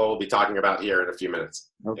that Paula will be talking about here in a few minutes.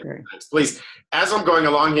 Okay. Please, as I'm going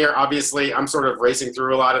along here, obviously I'm sort of racing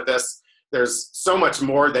through a lot of this. There's so much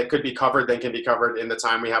more that could be covered than can be covered in the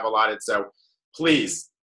time we have allotted. So please,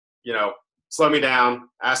 slow me down,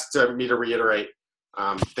 ask me to reiterate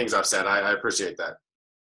things I've said. I appreciate that.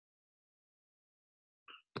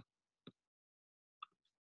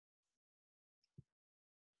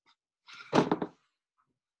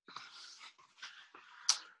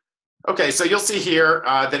 Okay, so you'll see here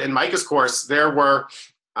that in Micah's course, there were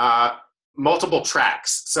multiple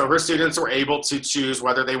tracks. So her students were able to choose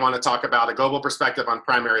whether they want to talk about a global perspective on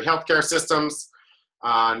primary healthcare systems,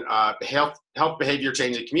 on health behavior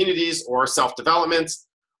change in communities, or self-development,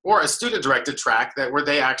 or a student-directed track where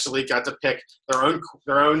they actually got to pick their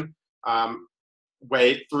own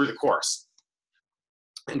way through the course.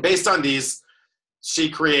 And based on these, she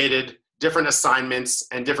created different assignments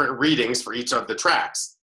and different readings for each of the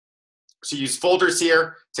tracks. She used folders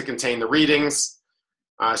here to contain the readings.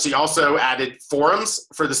 She also added forums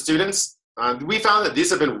for the students. We found that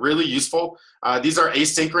these have been really useful. These are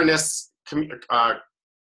asynchronous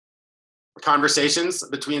conversations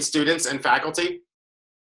between students and faculty.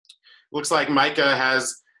 Looks like Micah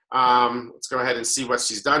has, let's go ahead and see what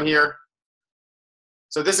she's done here.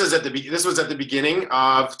 So this was at the beginning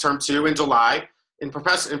of term 2 in July. In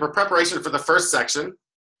preparation for the first section,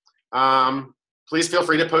 please feel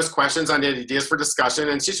free to post questions on the ideas for discussion.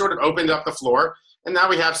 And she sort of opened up the floor. And now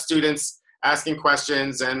we have students asking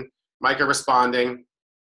questions and Micah responding.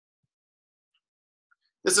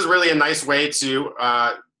 This is really a nice way to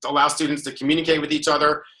allow students to communicate with each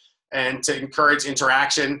other and to encourage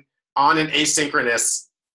interaction on an asynchronous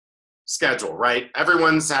schedule, right?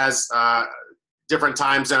 Everyone has different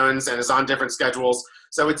time zones and is on different schedules.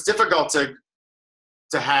 So it's difficult to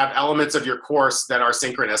have elements of your course that are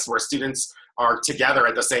synchronous, where students are together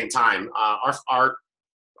at the same time. Our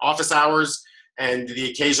office hours and the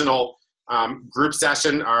occasional group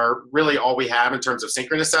session are really all we have in terms of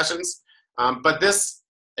synchronous sessions. But this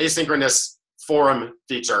asynchronous forum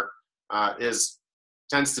feature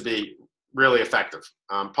tends to be really effective.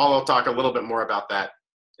 Paul will talk a little bit more about that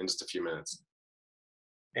in just a few minutes.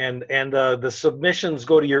 And the submissions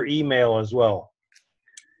go to your email as well.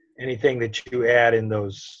 Anything that you add in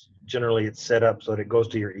those, generally it's set up so that it goes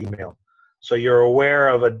to your email. So you're aware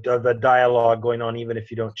of a dialogue going on even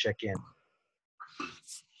if you don't check in.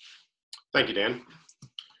 Thank you, Dan.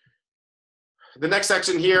 The next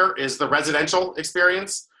section here is the residential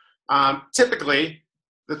experience. Typically,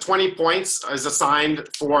 the 20 points is assigned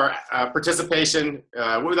for participation,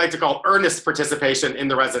 what we like to call earnest participation in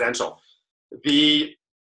the residential. The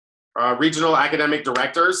regional academic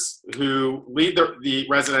directors who lead the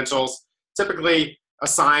residentials typically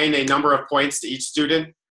assign a number of points to each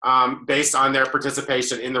student based on their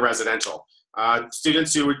participation in the residential.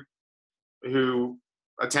 Students who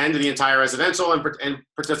attend the entire residential and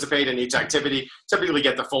participate in each activity typically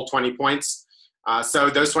get the full 20 points. So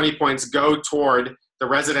those 20 points go toward the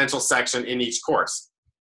residential section in each course.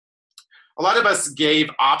 A lot of us gave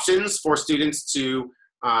options for students to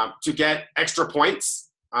get extra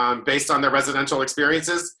points based on their residential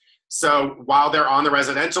experiences. So while they're on the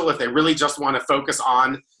residential, if they really just want to focus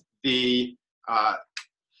on the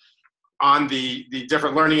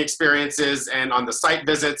different learning experiences and on the site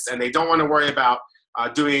visits, and they don't want to worry about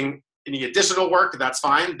doing any additional work, that's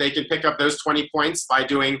fine. They can pick up those 20 points by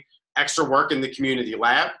doing extra work in the community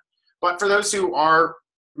lab. But for those who are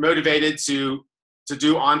motivated to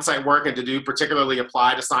do on-site work and to do particularly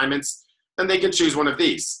applied assignments, then they can choose one of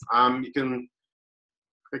these. You can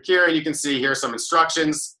click here and you can see here some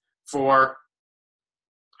instructions for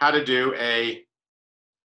how to do a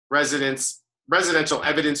residential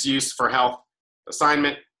evidence use for health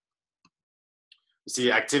assignment. You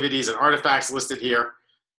see activities and artifacts listed here.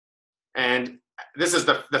 And this is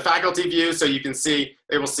the faculty view, so you can see,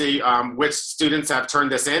 they will see which students have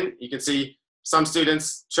turned this in. You can see some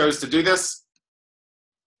students chose to do this.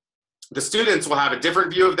 The students will have a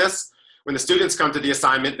different view of this. When the students come to the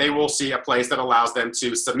assignment, they will see a place that allows them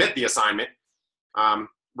to submit the assignment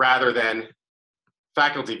rather than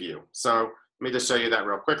faculty view. So let me just show you that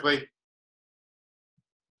real quickly.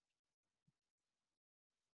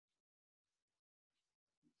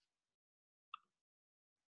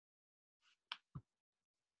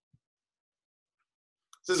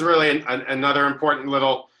 This is really another important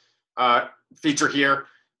little feature here.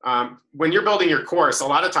 When you're building your course, a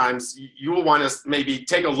lot of times you will want to maybe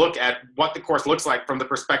take a look at what the course looks like from the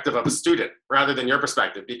perspective of a student rather than your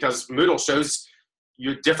perspective, because Moodle shows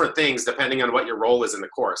you different things depending on what your role is in the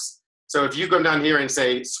course. So if you go down here and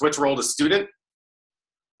say switch role to student,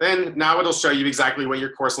 then now it'll show you exactly what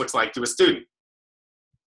your course looks like to a student.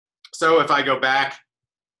 So if I go back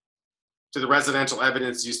to the residential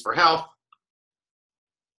evidence used for health,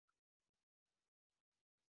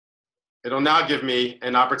 it'll now give me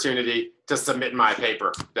an opportunity to submit my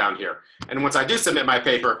paper down here. And once I do submit my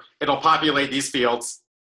paper, it'll populate these fields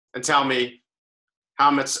and tell me how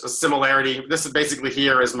much similarity. This is basically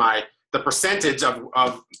here is the percentage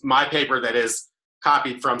of my paper that is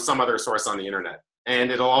copied from some other source on the internet.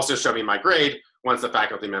 And it'll also show me my grade once the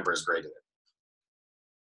faculty member has graded it.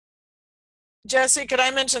 Jesse, could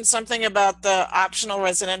I mention something about the optional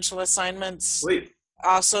residential assignments? Please.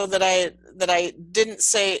 Also that I didn't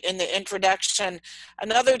say in the introduction.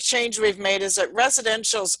 Another change we've made is that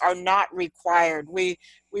residentials are not required. We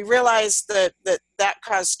realized that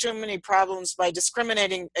caused too many problems by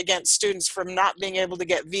discriminating against students from not being able to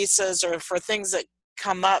get visas or for things that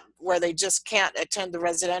come up where they just can't attend the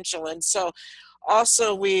residential. And so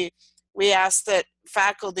also we asked that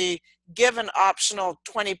faculty give an optional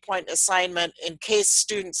 20-point assignment in case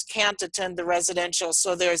students can't attend the residential,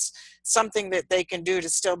 so there's something that they can do to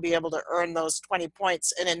still be able to earn those 20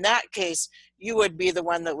 points. And in that case, you would be the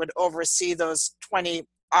one that would oversee those 20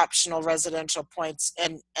 optional residential points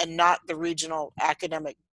and not the regional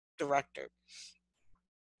academic director.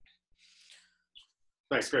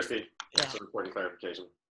 Thanks, Christy. Yeah. That's an important clarification.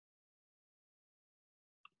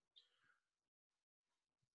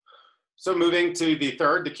 So moving to the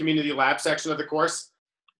third, the community lab section of the course.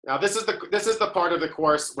 Now this is the part of the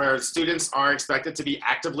course where students are expected to be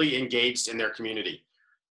actively engaged in their community.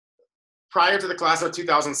 Prior to the class of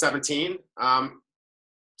 2017,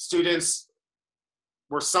 students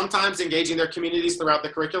were sometimes engaging their communities throughout the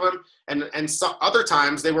curriculum, and some other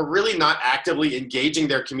times they were really not actively engaging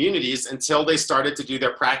their communities until they started to do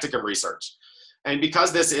their practicum research. And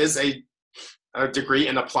because this is a degree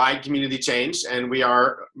in applied community change, and we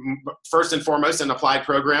are first and foremost an applied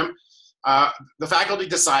program, the faculty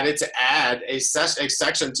decided to add a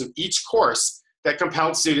section to each course that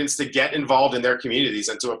compelled students to get involved in their communities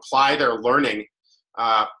and to apply their learning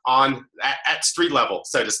at street level,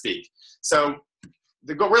 so to speak. So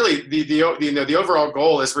the overall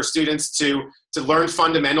goal is for students to learn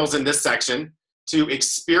fundamentals in this section, to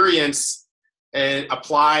experience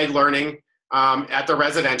applied learning at the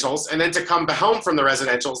residentials, and then to come home from the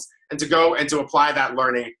residentials and to go and to apply that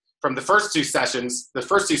learning from the first two sections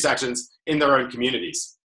in their own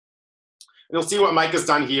communities. And you'll see what Mike has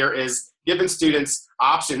done here is given students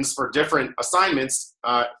options for different assignments,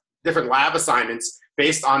 different lab assignments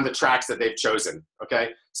based on the tracks that they've chosen, okay?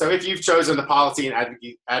 So if you've chosen the policy and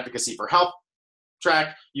advocacy for health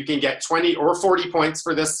track, you can get 20 or 40 points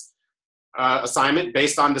for this assignment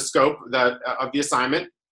based on the scope of the assignment.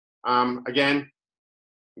 Again,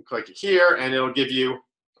 you click here and it'll give you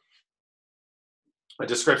a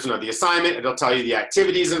description of the assignment. It'll tell you the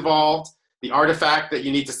activities involved, the artifact that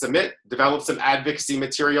you need to submit, develop some advocacy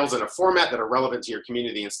materials in a format that are relevant to your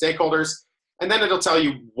community and stakeholders, and then it'll tell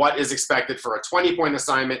you what is expected for a 20-point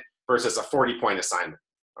assignment versus a 40-point assignment,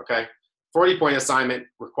 okay? 40-point assignment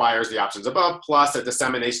requires the options above, plus a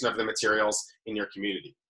dissemination of the materials in your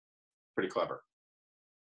community. Pretty clever.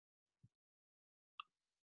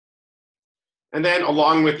 And then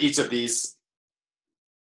along with each of these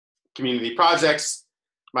community projects,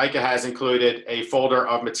 Micah has included a folder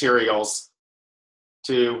of materials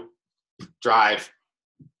to drive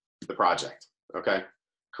the project, okay?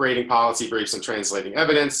 Creating policy briefs and translating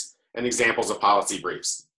evidence and examples of policy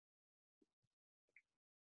briefs.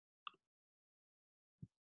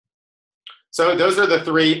 So those are the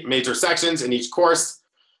three major sections in each course.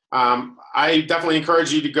 I definitely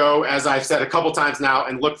encourage you to go, as I've said a couple times now,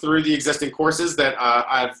 and look through the existing courses that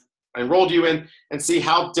I've enrolled you in and see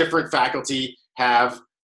how different faculty have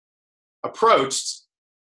approached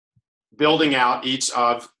building out each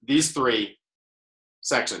of these 3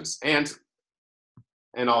 sections, and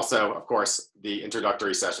also, of course, the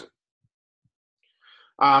introductory session.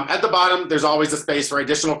 At the bottom, there's always a space for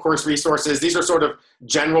additional course resources. These are sort of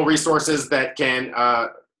general resources that can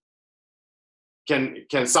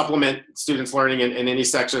supplement students' learning in any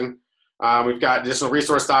section. We've got additional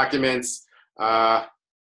resource documents, web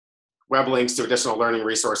links to additional learning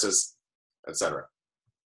resources, etc.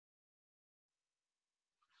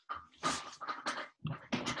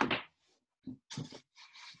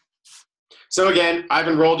 So again, I've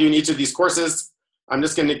enrolled you in each of these courses. I'm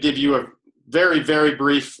just going to give you a very, very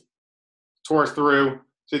brief tour through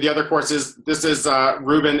the other courses. This is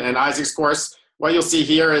Ruben and Isaac's course. What you'll see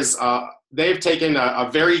here is they've taken a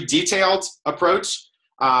very detailed approach,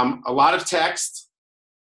 a lot of text.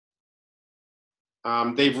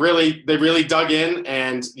 They've really dug in,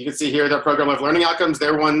 and you can see here their program of learning outcomes.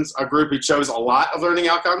 They're a group who chose a lot of learning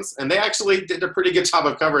outcomes, and they actually did a pretty good job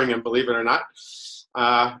of covering them, believe it or not.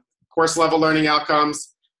 Course level learning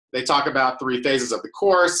outcomes. They talk about 3 phases of the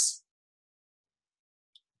course.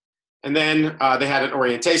 And then they had an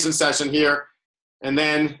orientation session here. And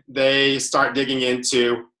then they start digging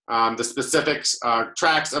into the specific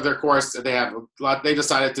tracks of their course. They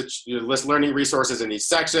decided to list learning resources in each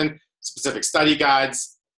section, specific study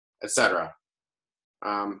guides, etc.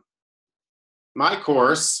 My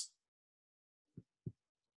course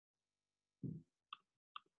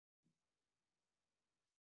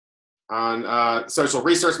on social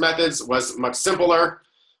research methods was much simpler.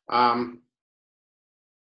 I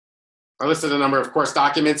listed a number of course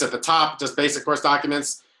documents at the top, just basic course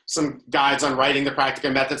documents, some guides on writing the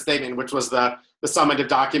practicum method statement, which was the summative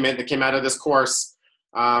document that came out of this course,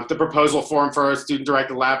 the proposal form for a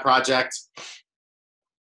student-directed lab project.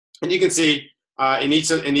 And you can see in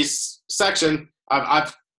each section,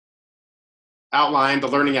 I've outlined the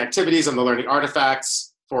learning activities and the learning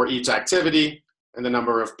artifacts for each activity, and the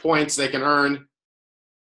number of points they can earn.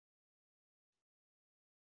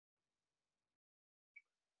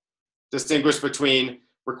 Distinguish between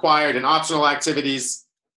required and optional activities.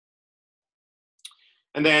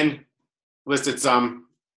 And then listed some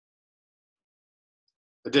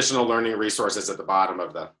additional learning resources at the bottom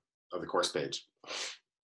of the course page.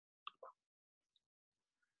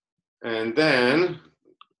 And then,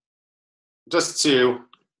 just to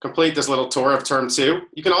complete this little tour of term 2.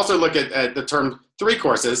 You can also look at the term 3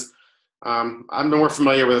 courses. I'm more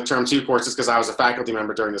familiar with the term 2 courses because I was a faculty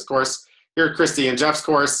member during this course. Here, Christy and Jeff's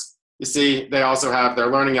course, you see they also have their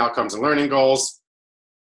learning outcomes and learning goals,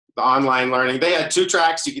 the online learning. They had 2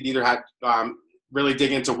 tracks. You could either have really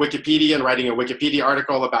dig into Wikipedia and writing a Wikipedia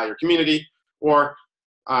article about your community, or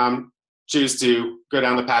choose to go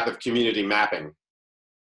down the path of community mapping.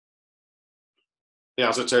 They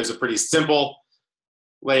also chose a pretty simple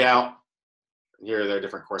layout. Here are their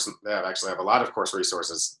different courses. They actually have a lot of course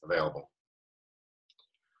resources available.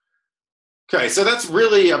 Okay, so that's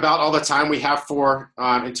really about all the time we have for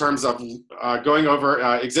in terms of going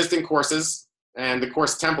over existing courses and the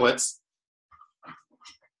course templates.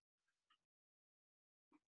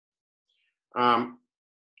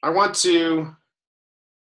 I want to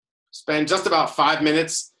spend just about 5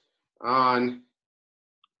 minutes on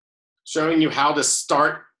showing you how to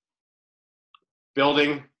start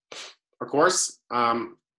building a course.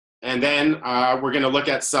 And then we're going to look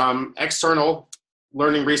at some external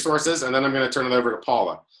learning resources, and then I'm going to turn it over to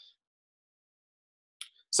Paula.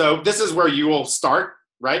 So this is where you will start,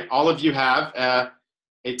 right? All of you have a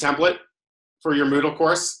template for your Moodle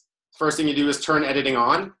course. First thing you do is turn editing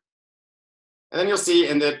on. And then you'll see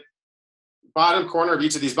in the bottom corner of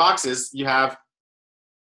each of these boxes, you have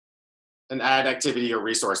an add activity or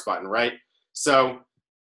resource button, right? So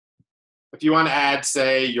if you want to add,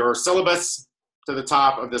 say, your syllabus to the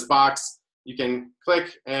top of this box, you can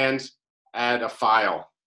click and add a file,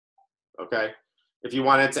 okay? If you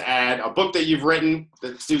wanted to add a book that you've written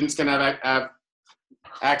that students can have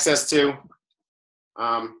access to, you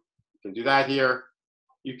can do that here.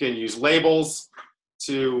 You can use labels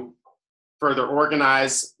to further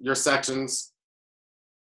organize your sections.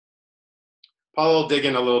 Paul will dig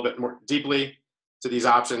in a little bit more deeply to these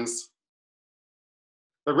options.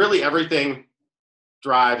 But really everything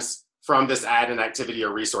drives from this add an activity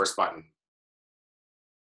or resource button.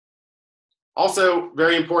 Also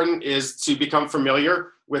very important is to become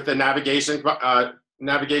familiar with the navigation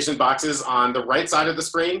boxes on the right side of the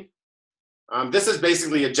screen. This is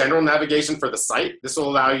basically a general navigation for the site. This will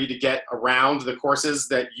allow you to get around the courses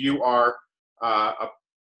that you are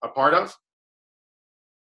a part of.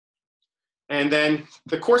 And then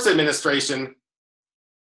the course administration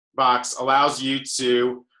box allows you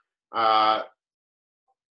to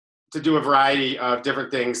do a variety of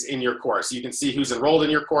different things in your course. You can see who's enrolled in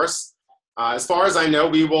your course. As far as I know,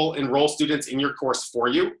 we will enroll students in your course for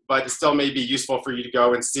you, but it still may be useful for you to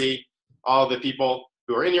go and see all the people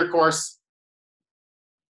who are in your course.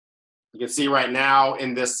 You can see right now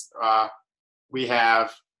in this, we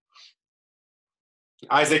have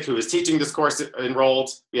Isaac, who is teaching this course, enrolled.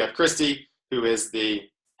 We have Christy, who is the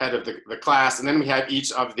head of the class, and then we have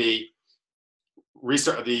each of the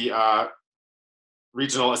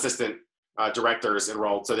regional assistant directors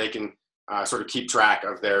enrolled, so they can sort of keep track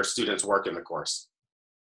of their students' work in the course.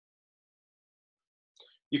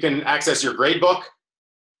 You can access your gradebook.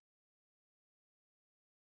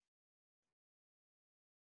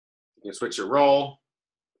 You can switch your role.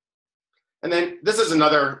 And then this is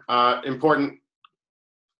another important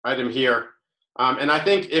item here. And I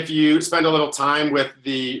think if you spend a little time with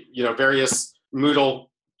the various Moodle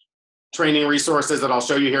training resources that I'll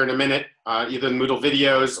show you here in a minute, either the Moodle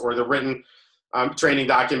videos or the written training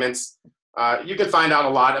documents, you can find out a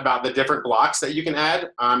lot about the different blocks that you can add.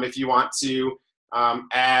 If you want to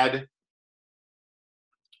add,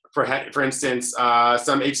 for instance,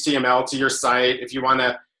 some HTML to your site, if you want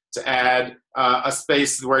to add a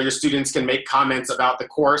space where your students can make comments about the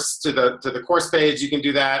course to the course page, you can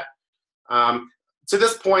do that. To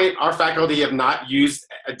this point, our faculty have not used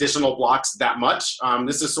additional blocks that much.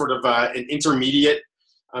 This is sort of an intermediate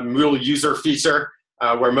Moodle user feature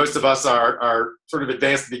where most of us are sort of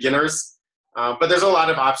advanced beginners. But there's a lot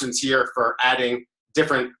of options here for adding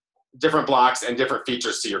different blocks and different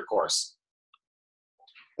features to your course.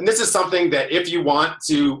 And this is something that if you want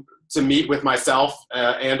to meet with myself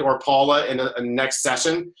and or Paula in a next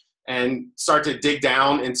session and start to dig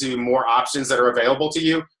down into more options that are available to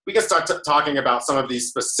you, we can start talking about some of these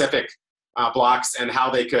specific blocks and how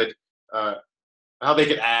they could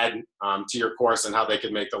add to your course and how they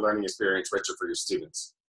could make the learning experience richer for your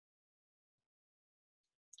students.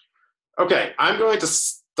 Okay, I'm going to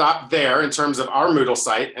stop there in terms of our Moodle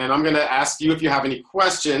site, and I'm going to ask you if you have any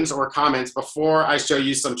questions or comments before I show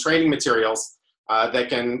you some training materials that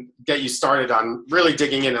can get you started on really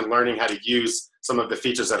digging in and learning how to use some of the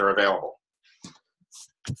features that are available.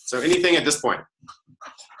 So anything at this point?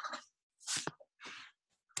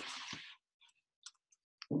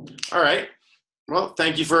 All right. Well,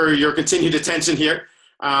 thank you for your continued attention here.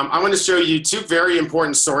 I want to show you two very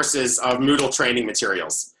important sources of Moodle training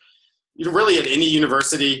materials. Really at any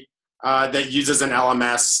university that uses an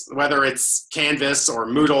LMS, whether it's Canvas or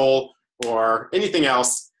Moodle or anything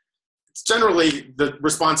else, it's generally the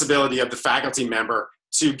responsibility of the faculty member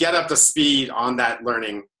to get up to speed on that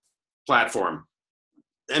learning platform.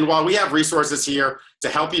 And while we have resources here to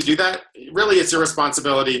help you do that, really it's your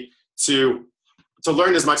responsibility to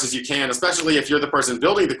learn as much as you can, especially if you're the person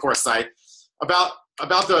building the course site, about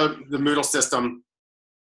the Moodle system,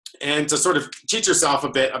 and to sort of teach yourself a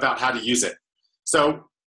bit about how to use it. So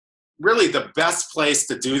really the best place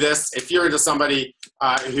to do this, if you're into somebody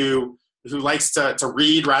who likes to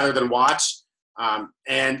read rather than watch,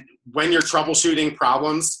 and when you're troubleshooting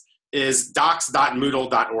problems, is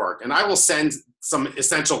docs.moodle.org. And I will send some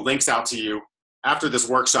essential links out to you after this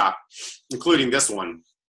workshop, including this one.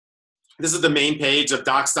 This is the main page of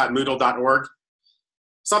docs.moodle.org.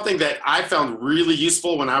 Something that I found really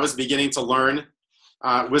useful when I was beginning to learn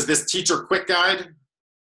was this teacher quick guide.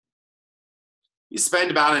 You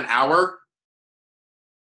spend about an hour.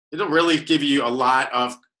 It'll really give you a lot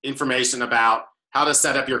of information about how to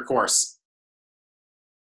set up your course.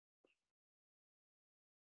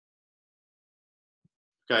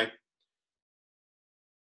 Okay.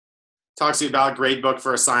 Talks to you about gradebook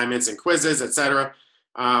for assignments and quizzes, etc.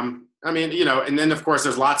 I mean, and then of course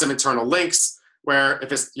there's lots of internal links where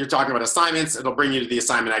if you're talking about assignments, it'll bring you to the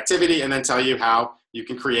assignment activity and then tell you how you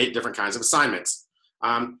can create different kinds of assignments.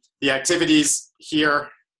 The activities here,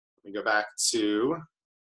 let me go back to,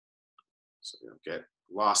 so you don't get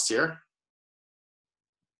lost here.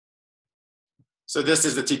 So this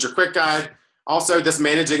is the teacher quick guide. Also, this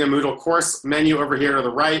managing a Moodle course menu over here to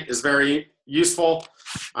the right is very useful.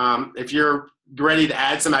 If you're ready to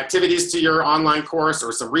add some activities to your online course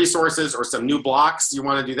or some resources or some new blocks, you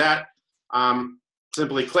want to do that,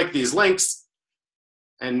 simply click these links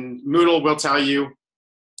and Moodle will tell you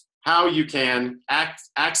how you can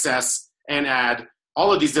access and add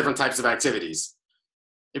all of these different types of activities.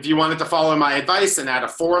 If you wanted to follow my advice and add a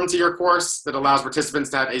forum to your course that allows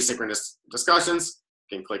participants to have asynchronous discussions,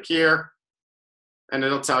 you can click here. and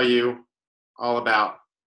it'll tell you all about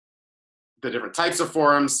the different types of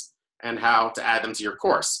forums and how to add them to your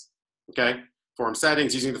course. Okay, forum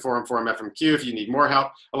settings, using the forum FMQ if you need more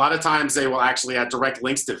help. A lot of times they will actually add direct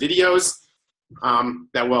links to videos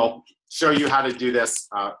that will show you how to do this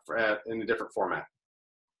in a different format.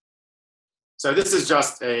 So this is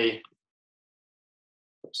just a,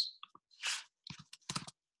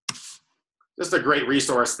 just a great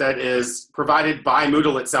resource that is provided by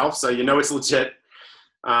Moodle itself, so you know it's legit.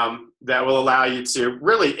 That will allow you to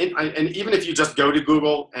really, and even if you just go to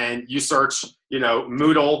Google and you search, you know,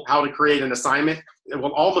 Moodle, how to create an assignment, it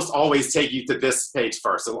will almost always take you to this page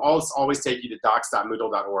first. It will always take you to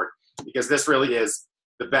docs.moodle.org, because this really is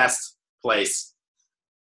the best place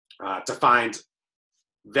to find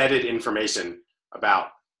vetted information about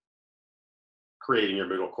creating your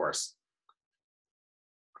Moodle course.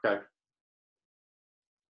 Okay.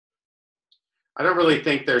 I don't really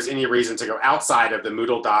think there's any reason to go outside of the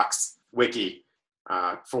Moodle Docs wiki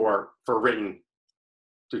for written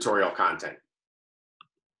tutorial content.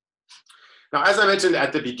 Now, as I mentioned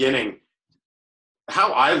at the beginning,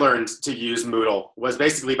 how I learned to use Moodle was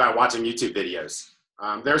basically by watching YouTube videos.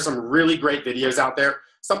 There are some really great videos out there.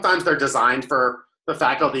 Sometimes they're designed for the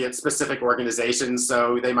faculty at specific organizations.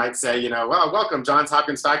 So they might say, you know, well, welcome Johns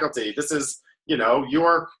Hopkins faculty. This is, you know,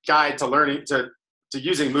 your guide to learning to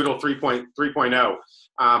using Moodle 3.0.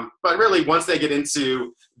 But really, once they get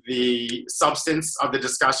into the substance of the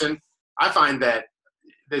discussion, I find that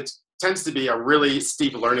it tends to be a really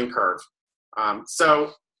steep learning curve.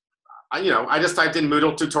 So, you know, I just typed in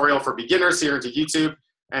Moodle tutorial for beginners here into YouTube,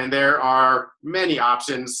 and there are many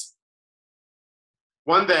options.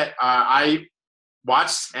 One that I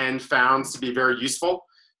watched and found to be very useful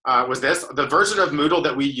was this. The version of Moodle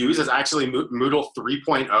that we use is actually Moodle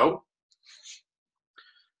 3.0.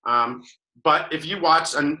 But if you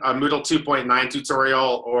watch a Moodle 2.9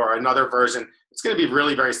 tutorial or another version, it's going to be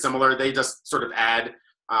really very similar. They just sort of add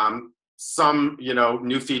some, you know,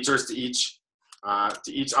 new features to each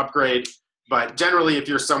upgrade. But generally, if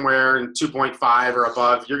you're somewhere in 2.5 or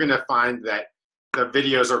above, you're going to find that the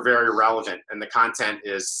videos are very relevant and the content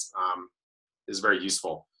is very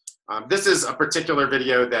useful. This is a particular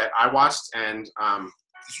video that I watched and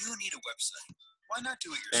you need a website. Why not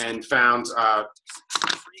do it yourself? And found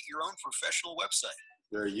create your own professional website.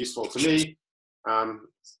 Very useful to me.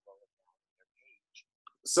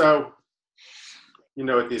 So you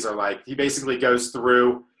know what these are like. He basically goes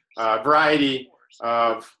through a variety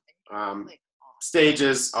of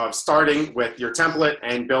stages of starting with your template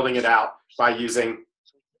and building it out by using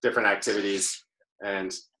different activities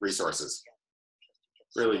and resources.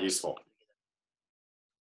 Really useful.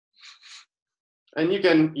 And you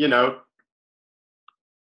can, you know,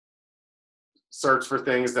 search for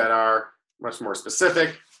things that are much more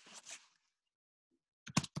specific.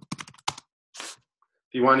 If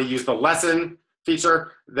you want to use the lesson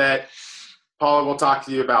feature that Paula will talk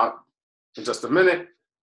to you about in just a minute,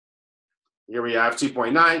 here we have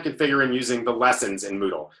 2.9, configuring using the lessons in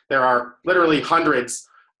Moodle. There are literally hundreds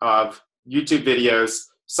of YouTube videos,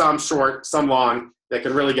 some short, some long, that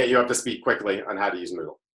can really get you up to speed quickly on how to use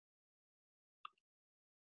Moodle.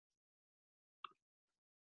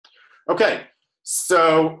 Okay,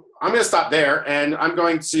 so I'm going to stop there, and I'm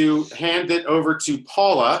going to hand it over to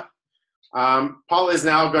Paula. Paula is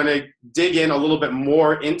now going to dig in a little bit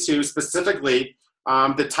more into specifically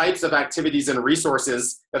the types of activities and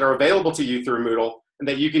resources that are available to you through Moodle and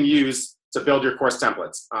that you can use to build your course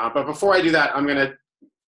templates. But before I do that, I'm going to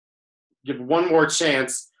give one more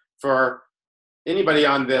chance for anybody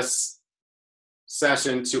on this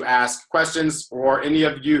session to ask questions, or any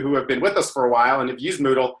of you who have been with us for a while and have used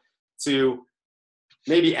Moodle to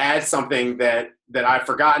maybe add something that I've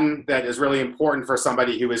forgotten that is really important for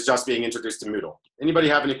somebody who is just being introduced to Moodle. Anybody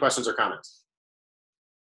have any questions or comments?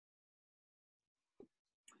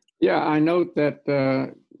 Yeah, I note that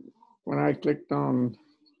when I clicked on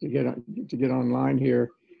to get online here,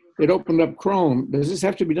 it opened up Chrome. Does this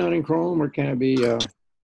have to be done in Chrome, or can it be?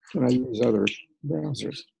 Can I use other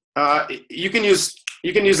browsers? You can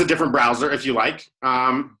use a different browser if you like.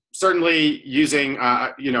 Certainly using,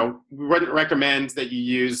 you know, we wouldn't recommend that you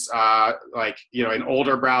use like, you know, an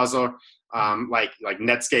older browser like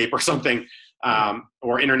Netscape or something,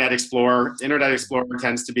 or Internet Explorer. Internet Explorer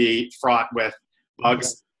tends to be fraught with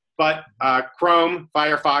bugs, but Chrome,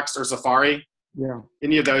 Firefox, or Safari, yeah,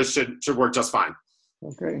 any of those should work just fine.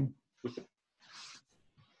 Okay.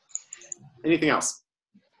 Anything else?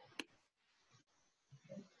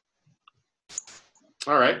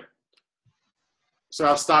 All right. So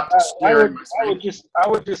I'll stop sharing my screen. I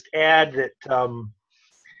would just add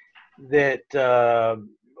that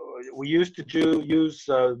we used to use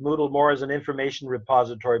Moodle more as an information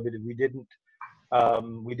repository, but we didn't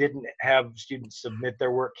have students submit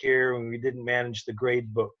their work here, and we didn't manage the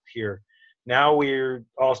grade book here. Now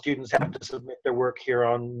all students have to submit their work here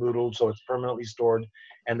on Moodle, so it's permanently stored,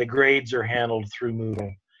 and the grades are handled through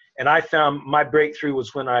Moodle. And I found my breakthrough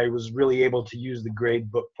was when I was really able to use the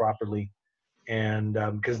grade book properly, and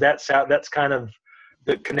because that's kind of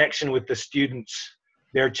the connection with the students.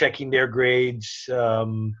 They're checking their grades,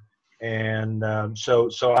 so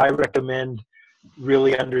I recommend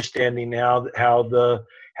really understanding how the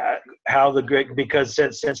grade, because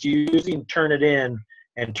since you're using Turnitin,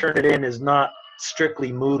 and Turnitin is not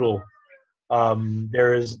strictly Moodle.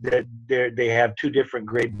 They have two different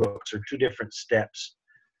grade books or two different steps,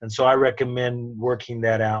 and so I recommend working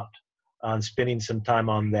that out, spending some time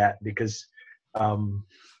on that, because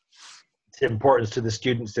it's important to the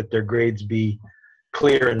students that their grades be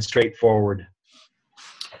clear and straightforward.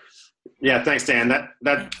 Yeah, thanks, Dan.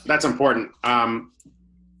 That's important.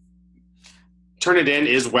 Turnitin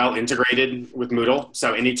is well integrated with Moodle,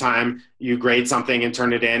 so anytime you grade something and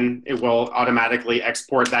turn it in, it will automatically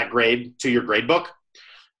export that grade to your gradebook.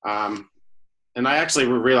 And I actually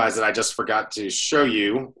realized that I just forgot to show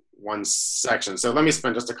you one section. So let me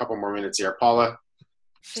spend just a couple more minutes here. Paula,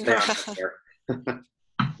 stay on there.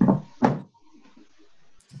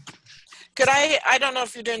 Could I don't know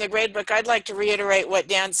if you're doing the gradebook, I'd like to reiterate what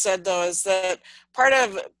Dan said, though, is that part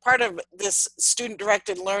of this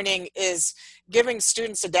student-directed learning is giving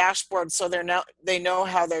students a dashboard so they know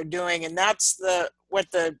how they're doing. And that's what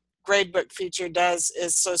the gradebook feature does,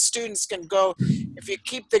 is so students can go, if you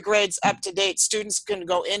keep the grades up to date, students can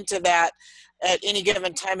go into that at any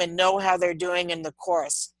given time and know how they're doing in the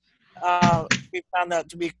course. We found that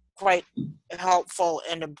to be quite helpful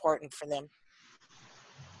and important for them.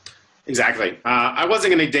 Exactly. I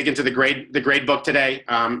wasn't going to dig into the grade book today.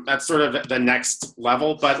 That's sort of the next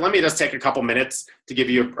level, but let me just take a couple minutes to give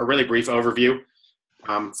you a really brief overview.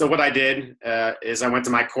 So what I did is I went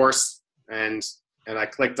to my course and I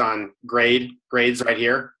clicked on grades right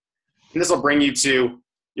here. And this will bring you to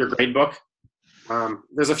your grade book.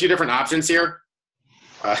 There's a few different options here.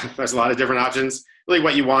 There's a lot of different options. Really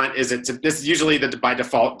what you want is this is usually by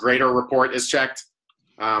default grade or report is checked.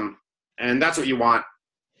 And that's what you want.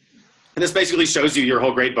 And this basically shows you your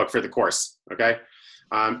whole grade book for the course, okay?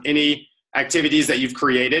 Any activities that you've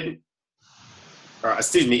created, or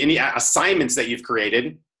excuse me, any assignments that you've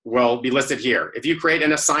created will be listed here. If you create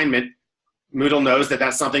an assignment, Moodle knows that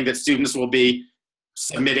that's something that students will be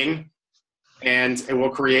submitting, and it will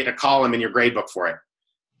create a column in your grade book for it.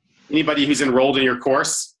 Anybody who's enrolled in your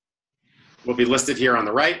course will be listed here on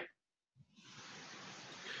the right.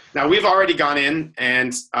 Now, we've already gone in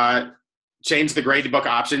and change the gradebook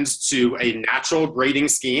options to a natural grading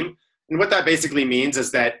scheme. And what that basically means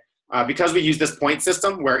is that because we use this point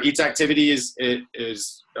system where each activity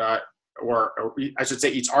or I should say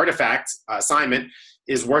each artifact assignment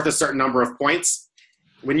is worth a certain number of points,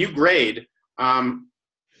 when you grade,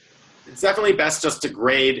 it's definitely best just to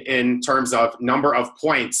grade in terms of number of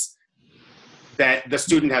points that the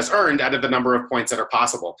student has earned out of the number of points that are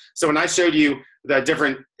possible. So when I showed you the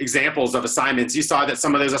different examples of assignments, you saw that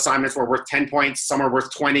some of those assignments were worth 10 points, some are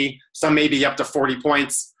worth 20, some may be up to 40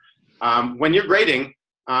 points. When you're grading,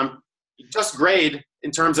 just grade in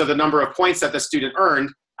terms of the number of points that the student earned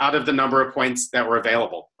out of the number of points that were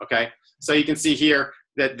available, okay? So you can see here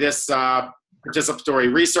that this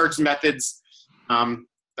participatory research methods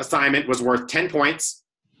assignment was worth 10 points,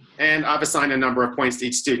 and I've assigned a number of points to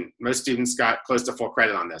each student. Most students got close to full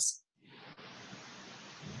credit on this.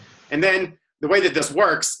 And then the way that this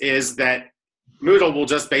works is that Moodle will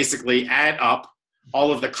just basically add up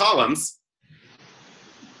all of the columns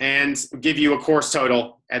and give you a course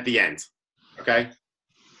total at the end, okay?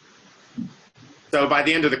 So by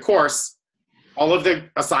the end of the course, all of the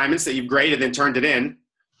assignments that you've graded and turned it in,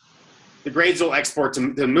 the grades will export to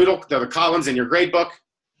Moodle, the columns in your gradebook.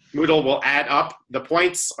 Moodle will add up the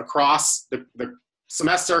points across the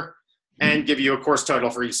semester and give you a course total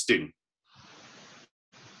for each student.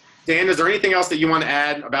 Dan, is there anything else that you want to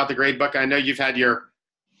add about the gradebook? I know you've had your,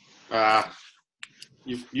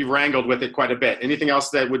 you've wrangled with it quite a bit. Anything else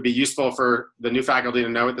that would be useful for the new faculty to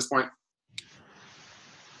know at this point?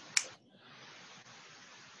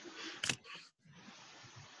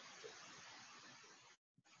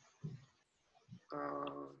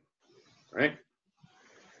 Right.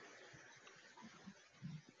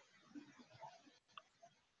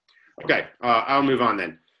 Okay, I'll move on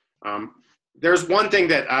then. There's one thing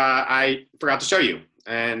that I forgot to show you,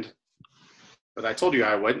 and that I told you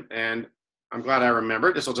I would, and I'm glad I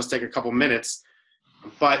remembered. This will just take a couple minutes.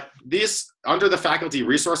 But these, under the faculty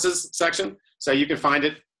resources section, so you can find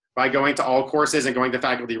it by going to all courses and going to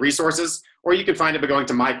faculty resources, or you can find it by going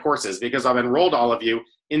to my courses, because I've enrolled all of you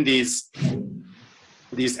in these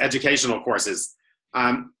educational courses.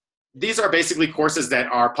 These are basically courses that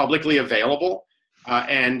are publicly available,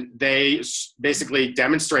 and they basically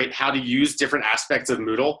demonstrate how to use different aspects of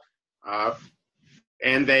Moodle,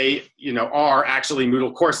 and they, are actually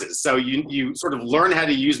Moodle courses. So you sort of learn how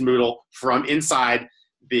to use Moodle from inside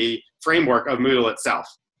the framework of Moodle itself.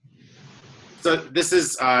 So this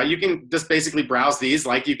is, you can just basically browse these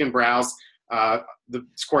like you can browse the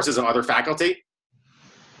courses of other faculty.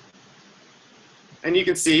 And you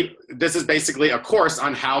can see this is basically a course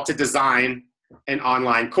on how to design an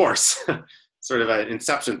online course, sort of an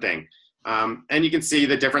inception thing. And you can see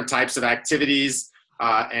the different types of activities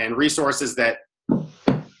and resources that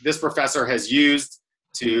this professor has used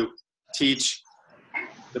to teach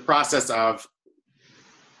the process of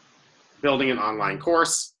building an online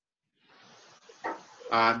course.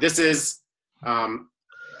 This is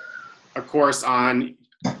a course on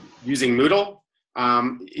using Moodle.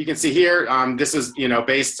 You can see here, this is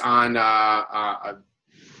based on a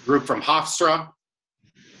group from Hofstra.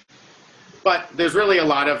 But there's really a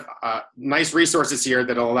lot of nice resources here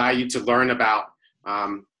that will allow you to learn about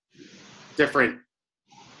different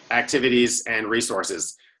activities and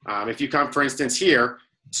resources. If you come, for instance, here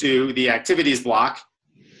to the activities block,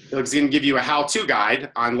 it's going to give you a how-to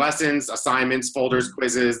guide on lessons, assignments, folders,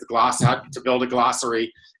 quizzes, how to build a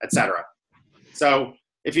glossary, etc. So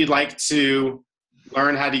if you'd like to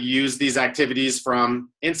learn how to use these activities from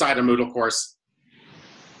inside a Moodle course,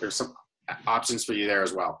 there's some options for you there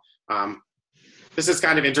as well. This is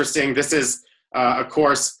kind of interesting. This is a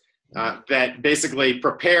course that basically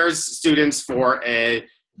prepares students for a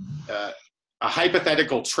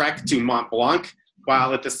hypothetical trek to Mont Blanc,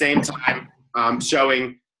 while at the same time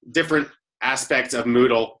showing different aspects of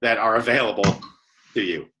Moodle that are available to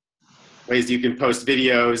you. Ways you can post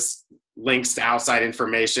videos, links to outside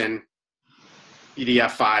information, PDF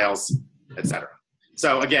files, etc.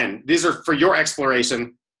 So again, these are for your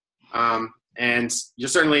exploration, and you're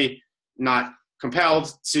certainly not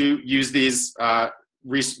compelled to use these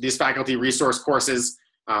faculty resource courses,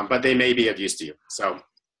 but they may be of use to you. So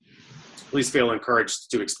please feel encouraged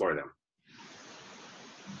to explore them.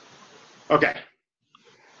 Okay.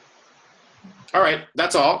 All right,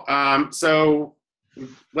 that's all. So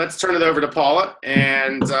let's turn it over to Paula,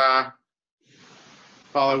 and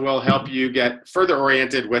Paula will help you get further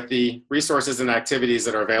oriented with the resources and activities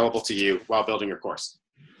that are available to you while building your course.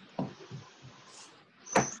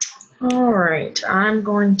 All right, I'm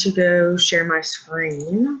going to go share my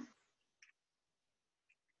screen.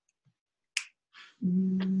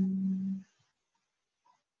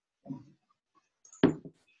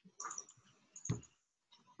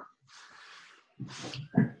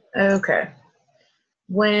 Okay.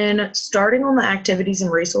 When starting on the activities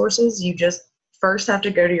and resources, you just first have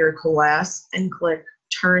to go to your class and click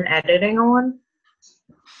Turn Editing On.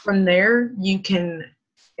 From there, you can,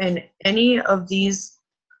 in any of these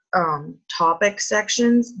topic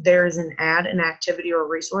sections, there is an Add an Activity or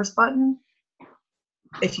Resource button.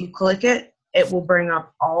 If you click it, it will bring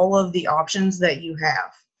up all of the options that you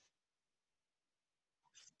have.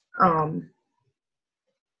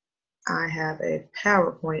 I have a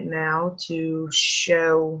PowerPoint now to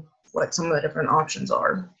show what some of the different options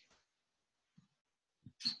are.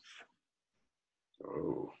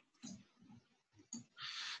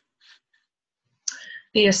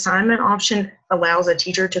 The assignment option allows a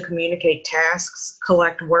teacher to communicate tasks,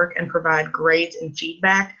 collect work, and provide grades and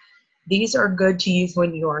feedback. These are good to use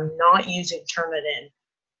when you are not using Turnitin.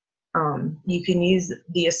 You can use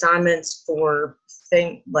the assignments for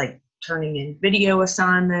things like turning in video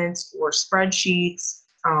assignments or spreadsheets,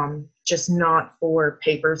 just not for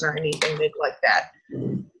papers or anything big like that.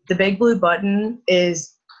 The big blue button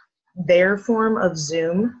is their form of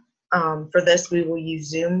Zoom. For this, we will use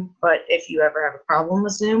Zoom, but if you ever have a problem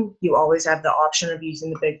with Zoom, you always have the option of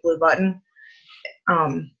using the big blue button.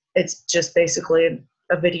 It's just basically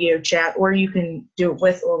a video chat, or you can do it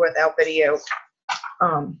with or without video.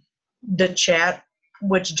 The chat,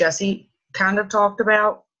 which Jesse kind of talked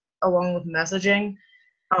about, along with messaging,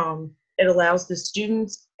 it allows the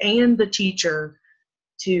students and the teacher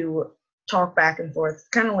to talk back and forth,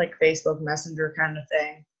 kind of like Facebook Messenger kind of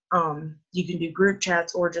thing. You can do group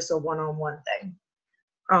chats or just a one-on-one thing.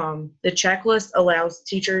 The checklist allows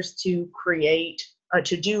teachers to create a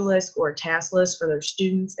to-do list or a task list for their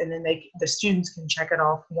students, and then the students can check it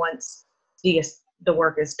off once the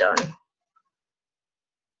work is done.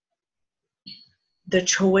 The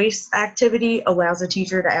choice activity allows a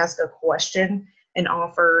teacher to ask a question and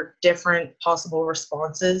offer different possible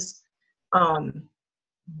responses.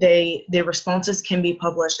 The responses can be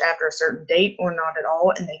published after a certain date or not at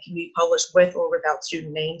all, and they can be published with or without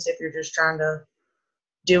student names if you're just trying to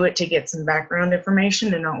do it to get some background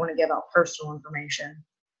information and not want to give out personal information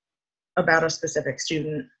about a specific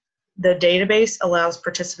student. The database allows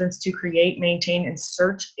participants to create, maintain, and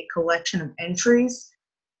search a collection of entries.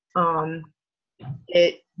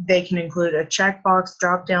 They can include a checkbox,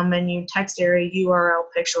 drop-down menu, text area, URL,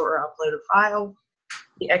 picture, or upload a file.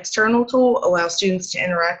 The external tool allows students to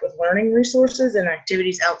interact with learning resources and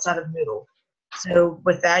activities outside of Moodle. So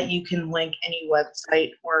with that, you can link any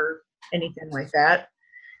website or anything like that.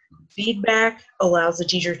 Feedback allows the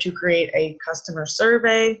teacher to create a customer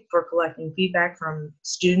survey for collecting feedback from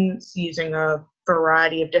students using a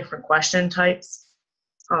variety of different question types.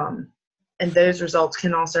 And those results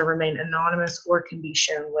can also remain anonymous or can be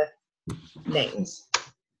shown with names.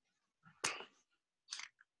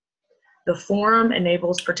 The forum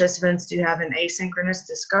enables participants to have an asynchronous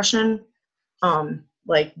discussion.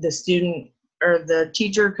 Like the student or the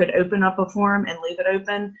teacher could open up a forum and leave it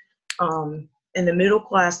open. In the Moodle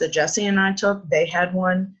class that Jesse and I took, they had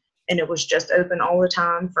one, and it was just open all the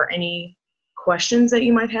time for any questions that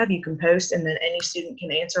you might have. You can post, and then any student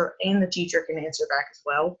can answer, and the teacher can answer back as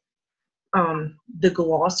well. The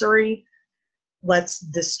glossary lets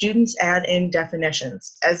the students add in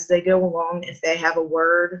definitions as they go along. If they have a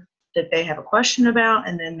word that they have a question about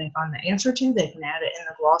and then they find the answer to, they can add it in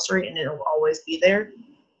the glossary and it'll always be there.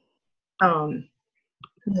 The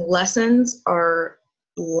lessons are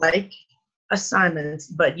like assignments,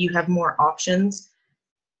 but you have more options.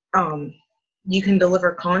 You can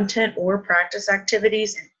deliver content or practice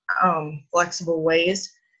activities in flexible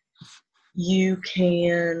ways. You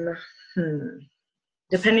can,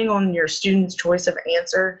 depending on your student's choice of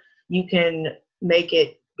answer, you can make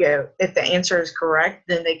it go. If the answer is correct,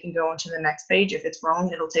 then they can go on to the next page. If it's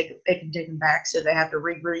wrong, it can take them back, so they have to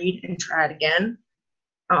reread and try it again.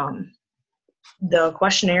 The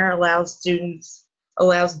questionnaire allows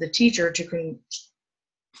the teacher to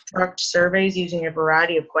construct surveys using a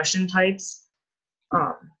variety of question types.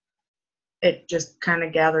 It just kind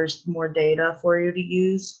of gathers more data for you to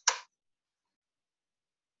use.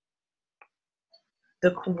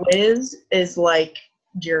 The quiz is like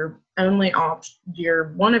one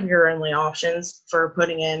of your only options for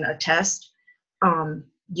putting in a test.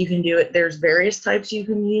 You can do it. There's various types you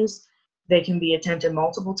can use. They can be attempted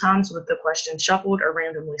multiple times with the question shuffled or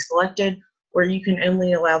randomly selected, or you can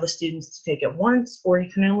only allow the students to take it once, or you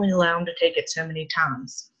can only allow them to take it so many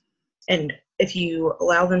times. And if you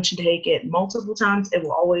allow them to take it multiple times, it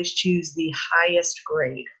will always choose the highest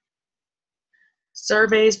grade.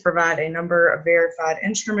 Surveys provide a number of verified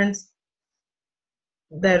instruments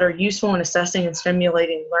that are useful in assessing and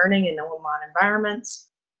stimulating learning in online environments.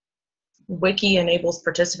 Wiki enables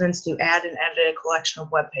participants to add and edit a collection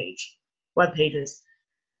of web pages.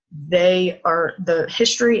 The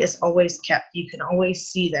history is always kept. You can always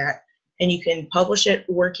see that, and you can publish it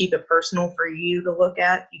or keep it personal for you to look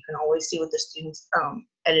at. You can always see what the students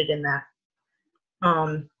edit in that.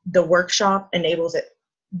 The workshop enables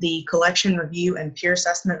the collection, review, and peer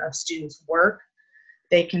assessment of students' work.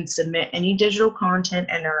 They can submit any digital content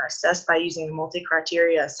and are assessed by using a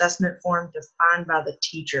multi-criteria assessment form defined by the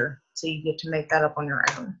teacher. So you get to make that up on your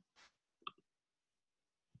own.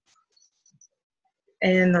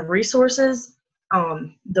 And the resources,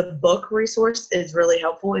 the book resource is really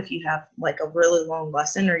helpful if you have like a really long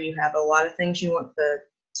lesson or you have a lot of things you want the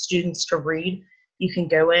students to read. You can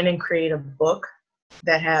go in and create a book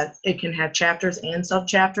that can have chapters and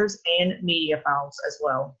subchapters and media files as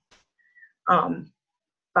well.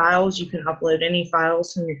 Files, you can upload any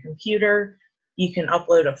files from your computer. You can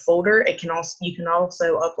upload a folder. You can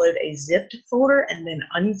also upload a zipped folder and then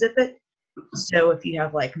unzip it. So if you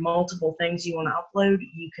have like multiple things you want to upload,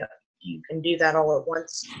 you can do that all at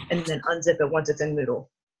once and then unzip it once it's in Moodle.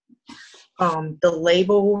 The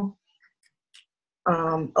label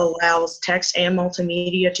allows text and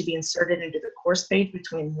multimedia to be inserted into the course page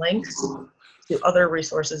between links to other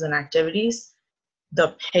resources and activities.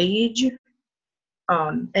 The page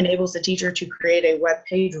enables the teacher to create a web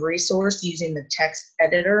page resource using the text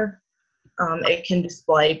editor. It can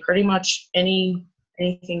display pretty much anything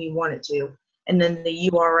you want it to, and then the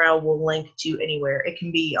URL will link to anywhere. It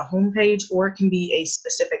can be a home page, or it can be a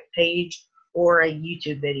specific page or a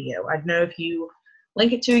YouTube video. I know if you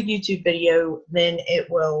link it to a YouTube video, then it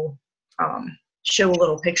will show a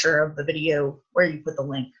little picture of the video where you put the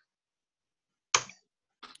link.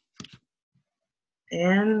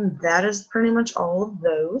 And that is pretty much all of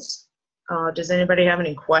those. Does anybody have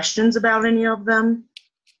any questions about any of them?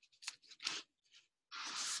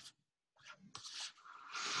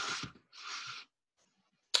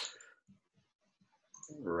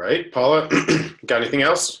 Right, Paula, got anything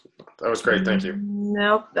else? That was great, thank you.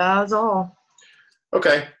 Nope, that was all.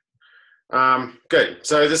 Okay, good.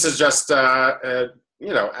 So this is just,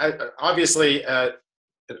 you know, obviously an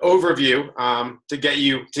overview to get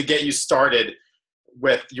you started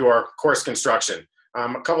with your course construction.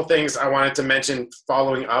 A couple things I wanted to mention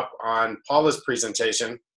following up on Paula's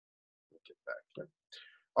presentation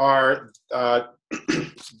are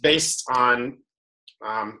based on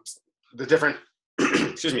the different,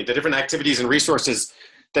 excuse me, the different activities and resources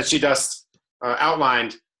that she just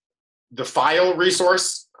outlined. The file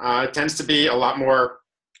resource tends to be a lot more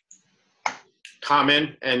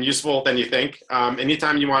common and useful than you think.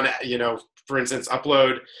 Anytime you want to, you know, for instance,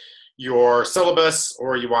 upload your syllabus,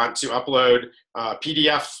 or you want to upload a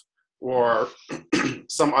PDF or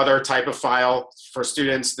some other type of file for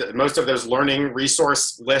students, most of those learning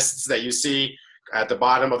resource lists that you see at the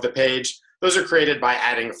bottom of the page, those are created by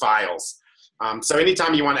adding files. So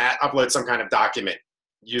anytime you want to upload some kind of document,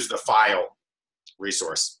 use the file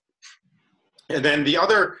resource. And then the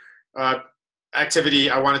other activity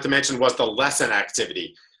I wanted to mention was the lesson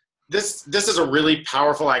activity. This is a really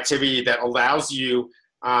powerful activity that allows you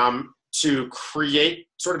to create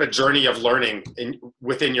sort of a journey of learning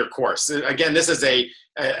within your course. Again, this is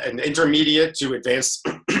an intermediate to advanced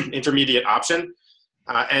intermediate option,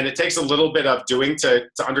 and it takes a little bit of doing to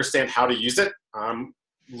understand how to use it.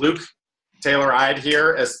 Luke Taylor-Ide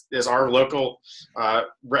here is our local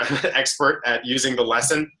expert at using the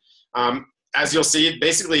lesson. As you'll see,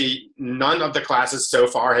 basically none of the classes so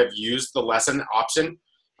far have used the lesson option.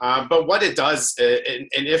 But what it does, and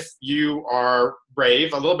if you are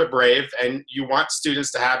brave, a little bit brave, and you want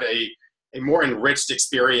students to have a more enriched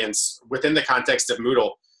experience within the context of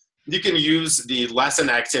Moodle, you can use the lesson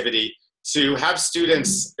activity to have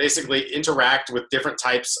students basically interact with different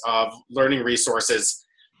types of learning resources,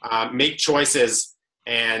 make choices,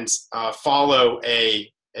 and follow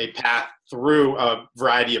a path through a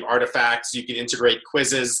variety of artifacts. You can integrate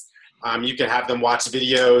quizzes. You can have them watch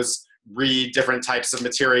videos, read different types of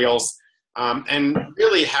materials, and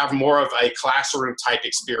really have more of a classroom type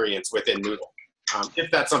experience within Moodle, if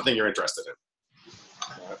that's something you're interested in.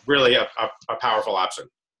 Really a powerful option.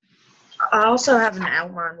 I also have an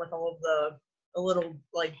outline with all of a little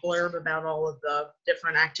like blurb about all of the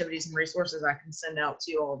different activities and resources I can send out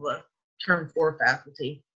to all the Term 4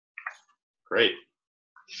 faculty. Great.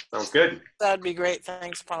 Sounds good. That'd be great.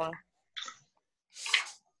 Thanks, Paula.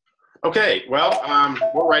 Okay, well,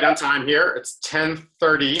 we're right on time here. It's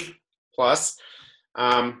 10:30 plus.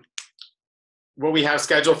 What we have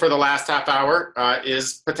scheduled for the last half hour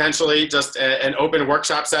is potentially just an open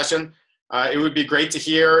workshop session. It would be great to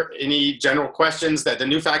hear any general questions that the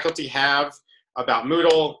new faculty have about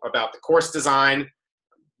Moodle, about the course design,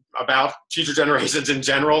 about future generations in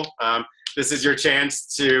general. This is your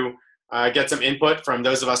chance to get some input from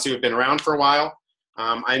those of us who have been around for a while.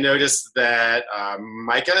 I noticed that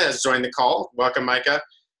Micah has joined the call. Welcome, Micah.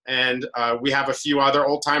 And we have a few other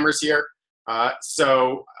old timers here.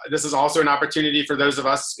 So this is also an opportunity for those of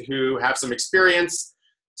us who have some experience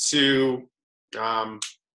to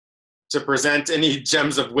present any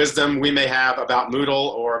gems of wisdom we may have about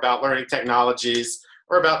Moodle or about learning technologies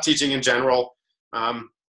or about teaching in general.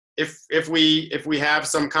 If we have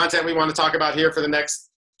some content we want to talk about here for the next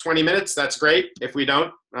 20 minutes, that's great. If we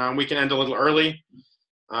don't, we can end a little early.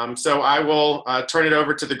 So I will turn it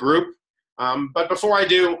over to the group. But before I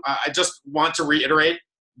do, I just want to reiterate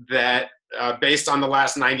that based on the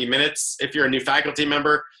last 90 minutes, if you're a new faculty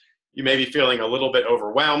member, you may be feeling a little bit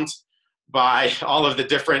overwhelmed by all of the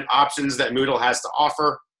different options that Moodle has to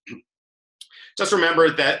offer. Just remember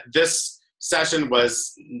that this session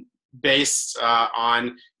was based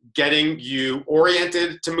on getting you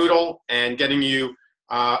oriented to Moodle and getting you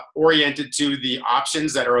oriented to the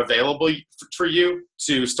options that are available for you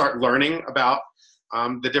to start learning about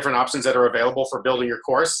the different options that are available for building your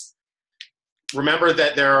course. Remember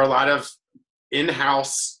that there are a lot of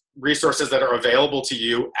in-house resources that are available to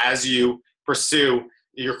you as you pursue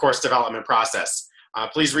your course development process.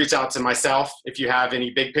 Please reach out to myself if you have any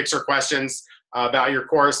big picture questions about your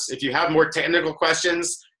course. If you have more technical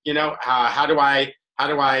questions, you know, how do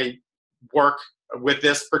I work with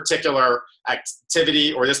this particular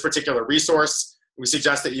activity or this particular resource, we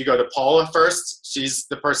suggest that you go to Paula first. She's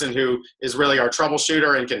the person who is really our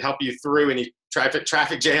troubleshooter and can help you through any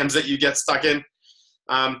traffic jams that you get stuck in.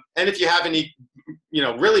 And if you have any, you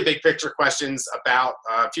know, really big picture questions about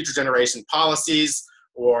future generation policies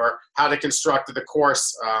or how to construct the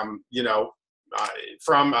course, you know,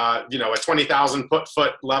 from you know, a 20,000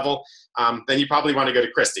 foot level, then you probably want to go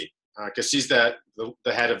to Christy because she's the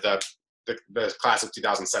head of the class of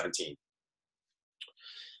 2017.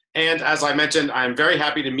 And as I mentioned, I'm very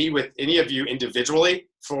happy to meet with any of you individually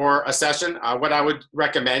for a session. What I would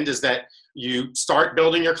recommend is that you start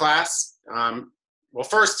building your class. Well,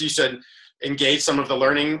 first you should engage some of the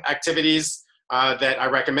learning activities that I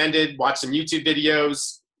recommended, watch some YouTube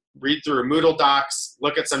videos, read through Moodle docs,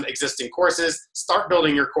 look at some existing courses, start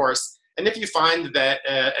building your course. And if you find that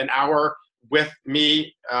an hour with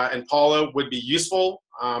me and Paula would be useful,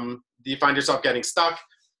 you find yourself getting stuck,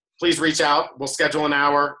 please reach out. We'll schedule an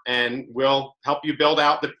hour and we'll help you build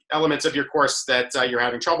out the elements of your course that you're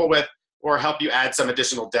having trouble with, or help you add some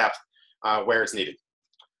additional depth where it's needed.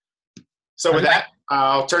 So with that,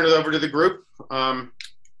 I'll turn it over to the group.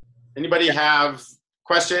 Anybody have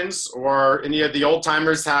questions, or any of the old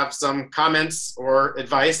timers have some comments or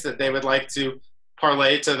advice that they would like to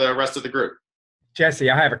parlay to the rest of the group? Jesse,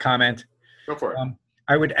 I have a comment. Go for it.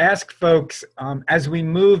 I would ask folks, as we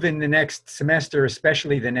move in the next semester,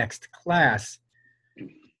 especially the next class,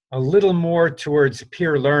 a little more towards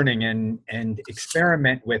peer learning and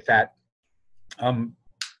experiment with that.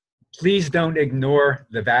 Please don't ignore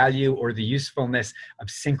the value or the usefulness of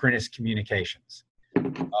synchronous communications.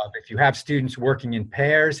 If you have students working in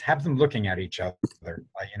pairs, have them looking at each other,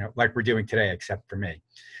 like we're doing today, except for me.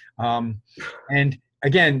 And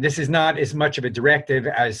again, this is not as much of a directive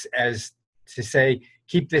as to say,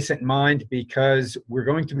 keep this in mind, because we're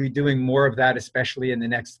going to be doing more of that, especially in the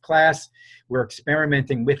next class. We're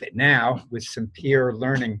experimenting with it now with some peer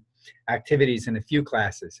learning activities in a few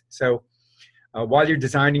classes. So while you're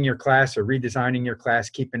designing your class or redesigning your class,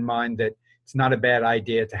 keep in mind that it's not a bad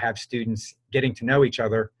idea to have students getting to know each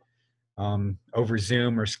other over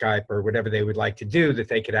Zoom or Skype or whatever they would like to do, that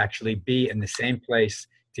they could actually be in the same place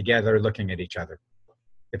together looking at each other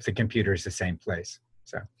if the computer is the same place.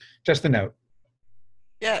 So just a note.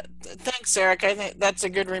 Yeah, thanks, Eric. I think that's a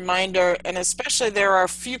good reminder. And especially there are a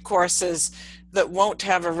few courses that won't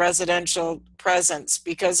have a residential presence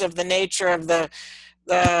because of the nature of the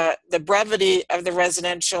brevity of the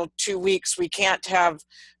residential 2 weeks. We can't have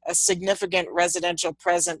a significant residential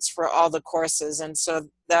presence for all the courses. And so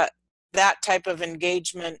that type of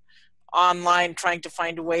engagement online, trying to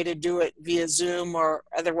find a way to do it via Zoom or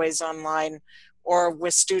other ways online, or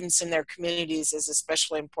with students in their communities, is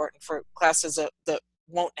especially important for classes that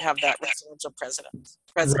won't have that residential presence.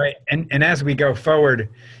 Right, and as we go forward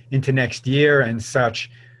into next year and such,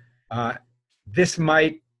 this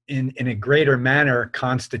might, in a greater manner,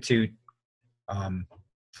 constitute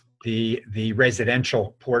the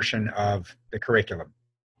residential portion of the curriculum.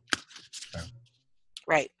 So,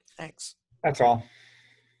 right, thanks. That's all.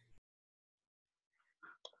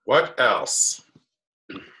 What else?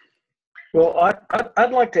 Well,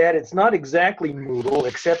 I'd like to add, it's not exactly Moodle,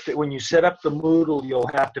 except that when you set up the Moodle, you'll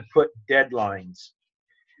have to put deadlines.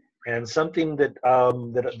 And something that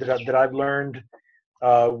that I've learned,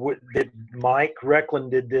 that Mike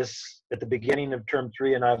Reckland did this at the beginning of term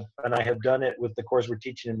 3, and I have done it with the course we're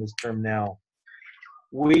teaching in this term now.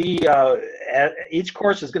 Each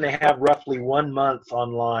course is going to have roughly 1 month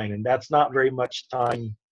online, and that's not very much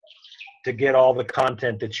time to get all the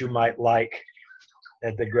content that you might like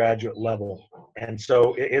at the graduate level. And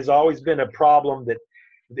so it has always been a problem that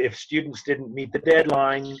if students didn't meet the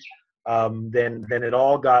deadline, then it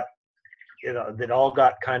all got,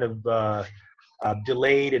 kind of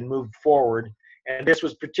delayed and moved forward. And this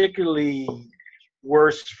was particularly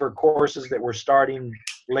worse for courses that were starting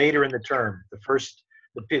later in the term. The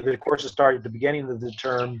courses started at the beginning of the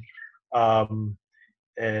term.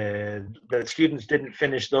 The students didn't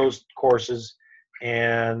finish those courses,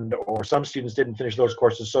 or some students didn't finish those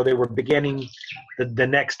courses, so they were beginning the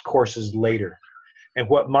next courses later. And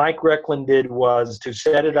what Mike Reckland did was to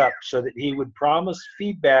set it up so that he would promise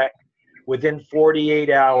feedback within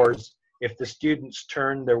 48 hours if the students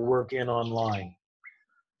turned their work in online.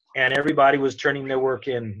 And everybody was turning their work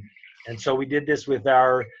in. And so we did this with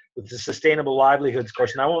the Sustainable Livelihoods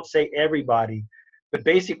course. And I won't say everybody, but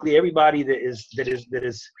basically everybody that is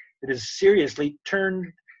seriously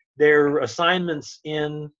turned their assignments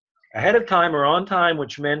in ahead of time or on time,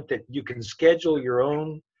 which meant that you can schedule your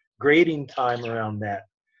own grading time around that.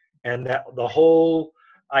 And that the whole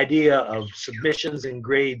idea of submissions and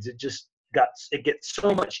grades, it gets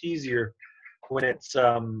so much easier when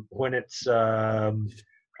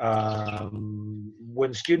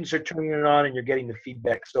students are turning it on and you're getting the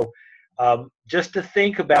feedback. So just to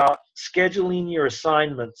think about scheduling your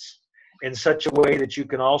assignments in such a way that you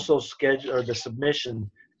can also schedule the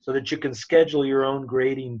submission, so that you can schedule your own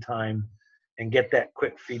grading time and get that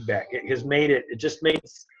quick feedback. It just made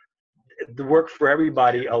the work for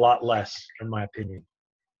everybody a lot less, in my opinion,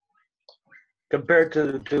 compared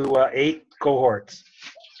to 8 cohorts.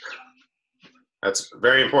 That's a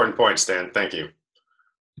very important point, Stan. Thank you.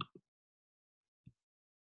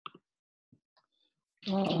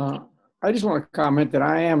 I just want to comment that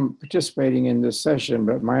I am participating in this session,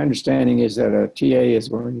 but my understanding is that a TA is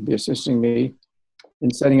going to be assisting me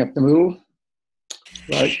in setting up the Moodle,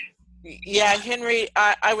 right? Yeah, Henry,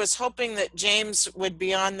 I was hoping that James would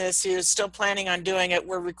be on this. He was still planning on doing it.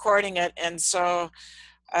 We're recording it, and so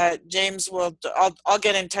James will, I'll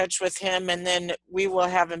get in touch with him, and then we will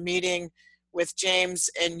have a meeting with James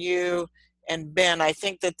and you and Ben. I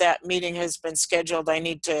think that meeting has been scheduled. I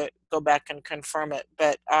need to go back and confirm it.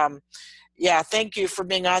 But yeah, thank you for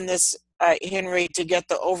being on this, Henry, to get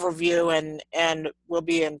the overview, and we'll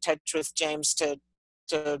be in touch with James to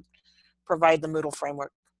provide the Moodle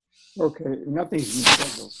framework. Okay, nothing's been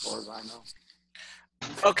scheduled for as I know.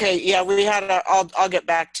 Okay, yeah, we had I'll get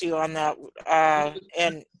back to you on that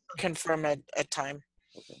and confirm a time.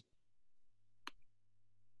 Okay.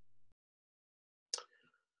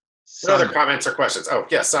 What other comments or questions? Oh,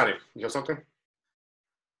 yes, Sonny, you have something?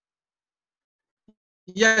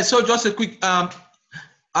 Yeah, so just a quick, I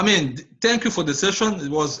mean, thank you for the session. It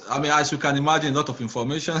was, I mean, as you can imagine, a lot of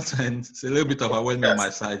information, and it's a little bit overwhelming on my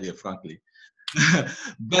side here, frankly.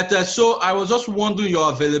 But so I was just wondering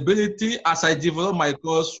your availability as I develop my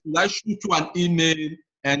course. Will I shoot you an email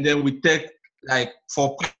and then we take like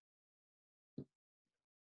for?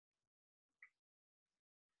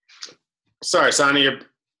 Sorry, Sonny, you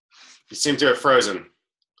seem to have frozen.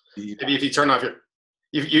 Maybe if you turn off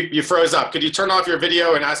you froze up. Could you turn off your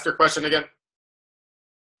video and ask your question again?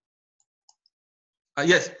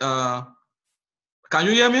 Yes. Can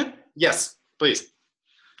you hear me? Yes, please.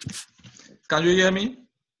 Can you hear me?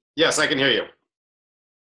 Yes, I can hear you.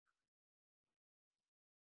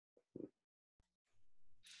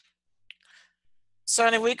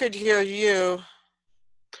 Sonny, we could hear you.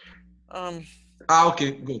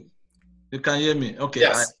 Okay, good. You can hear me. Okay.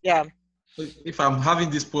 Yes. Yeah. If I'm having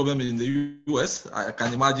this problem in the US, I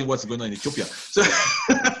can imagine what's going on in Ethiopia. So,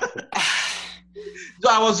 so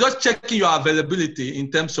I was just checking your availability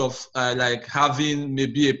in terms of like having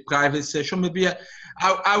maybe a private session. Maybe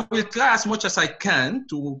I will try as much as I can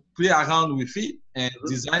to play around with it and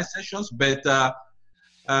design sessions, but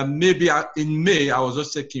maybe in May, I was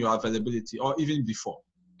just checking your availability or even before.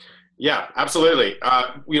 Yeah, absolutely.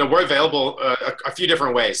 You know, we're available a few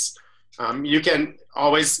different ways. You can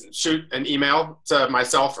always shoot an email to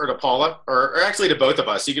myself or to Paula, or actually to both of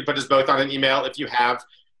us. You can put us both on an email if you have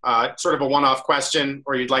sort of a one-off question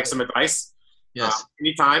or you'd like some advice. Yes.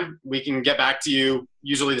 Anytime, we can get back to you,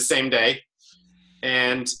 usually the same day.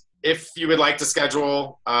 And if you would like to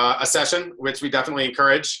schedule a session, which we definitely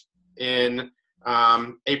encourage in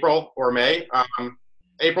April or May,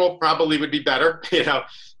 April probably would be better. You know,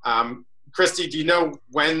 Christy, do you know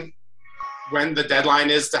when the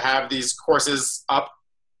deadline is to have these courses up?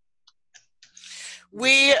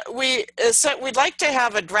 We'd like to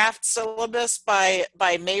have a draft syllabus by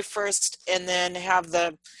May 1st, and then have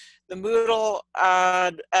the Moodle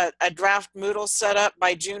a draft Moodle set up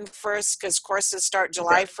by June 1st, because courses start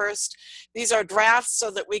July 1st. These are drafts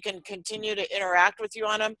so that we can continue to interact with you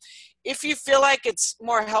on them. If you feel like it's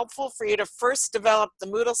more helpful for you to first develop the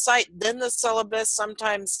Moodle site, then the syllabus,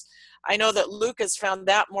 sometimes I know that Luke has found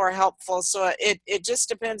that more helpful. So it just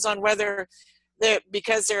depends on whether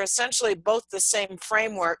because they're essentially both the same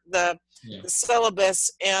framework, the syllabus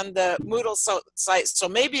and the Moodle site. So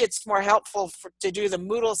maybe it's more helpful to do the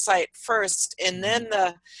Moodle site first and then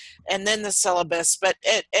the syllabus. But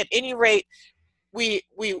at any rate, that's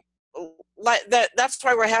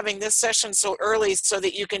why we're having this session so early, so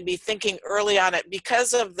that you can be thinking early on it,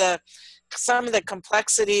 because of some of the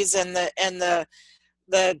complexities and the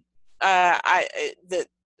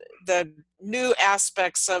new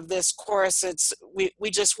aspects of this course. We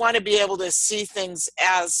just want to be able to see things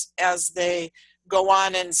as they go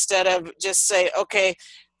on, instead of just say, okay,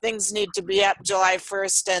 things need to be up July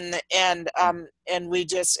 1st and we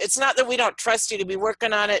just, it's not that we don't trust you to be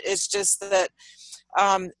working on it, it's just that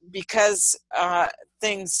because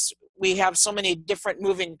we have so many different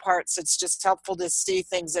moving parts, it's just helpful to see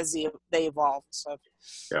things as they evolve. So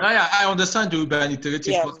yeah, I understand you by an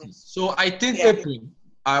iterative process. So I think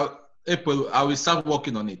April, I will start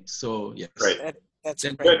working on it. So yes. Great. That's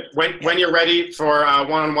good. Great. When you're ready for a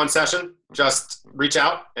one-on-one session, just reach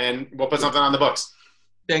out and we'll put something on the books.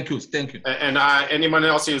 Thank you. Thank you. And anyone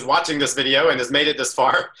else who's watching this video and has made it this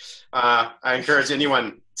far, I encourage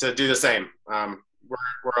anyone to do the same.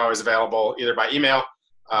 We're always available either by email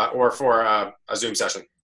or for a Zoom session.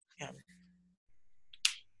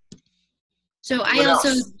 So I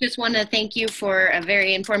also just want to thank you for a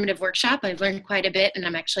very informative workshop. I've learned quite a bit, and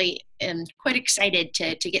I'm actually quite excited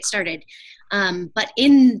to get started. But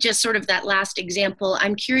in just sort of that last example,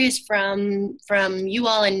 I'm curious from you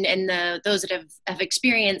all and those that have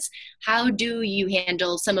experience, how do you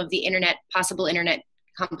handle some of the possible internet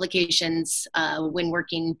complications when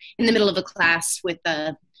working in the middle of a class with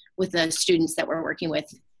the students that we're working with?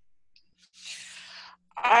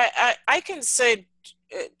 I can say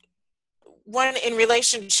one in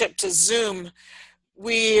relationship to Zoom.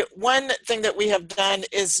 One thing that we have done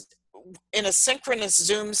is in a synchronous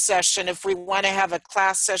Zoom session, if we want to have a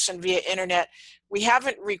class session via internet, we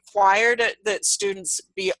haven't required that students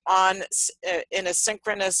be on in a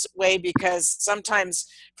synchronous way, because sometimes,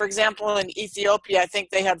 for example, in Ethiopia, I think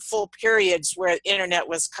they had full periods where internet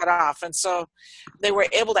was cut off. And so they were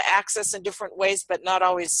able to access in different ways, but not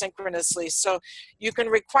always synchronously. So you can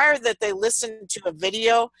require that they listen to a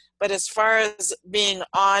video, but as far as being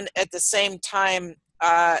on at the same time,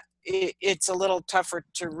 it's a little tougher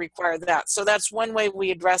to require that. So that's one way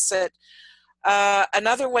we address it.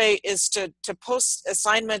 Another way is to post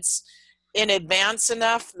assignments in advance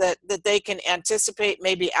enough that they can anticipate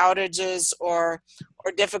maybe outages or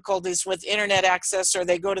difficulties with internet access, or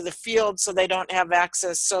they go to the field so they don't have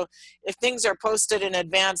access. So if things are posted in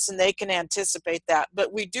advance, and they can anticipate that.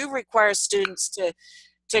 But we do require students to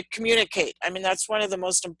communicate. I mean, that's one of the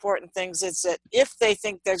most important things, is that if they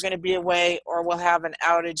think they're going to be away or will have an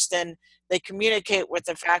outage, then they communicate with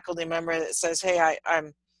the faculty member that says, hey,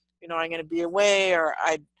 I'm going to be away, or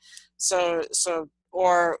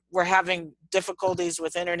or we're having difficulties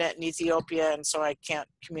with internet in Ethiopia, and so I can't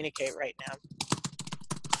communicate right now.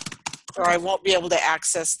 Or I won't be able to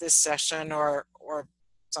access this session, or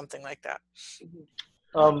something like that.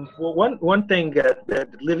 Well, one thing that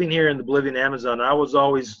living here in the Bolivian Amazon, I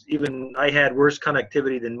had worse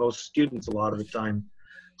connectivity than most students a lot of the time.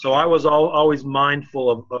 So I was always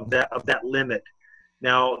mindful of that limit.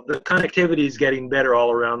 Now, the connectivity is getting better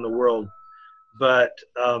all around the world, but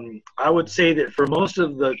I would say that for most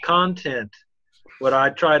of the content, what I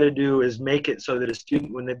try to do is make it so that a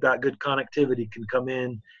student, when they've got good connectivity, can come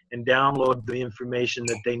in and download the information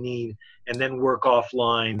that they need and then work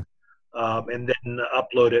offline. And then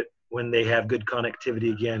upload it when they have good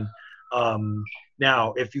connectivity again.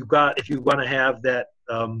 Now, if you want to have that,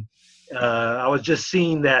 I was just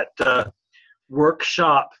seeing that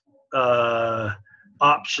workshop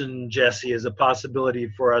option, Jesse, as a possibility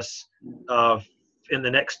for us in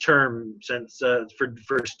the next term, since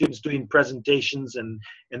for students doing presentations and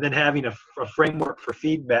then having a framework for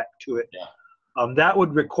feedback to it. Yeah. That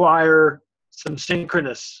would require some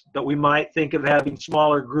synchronous, but we might think of having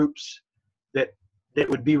smaller groups that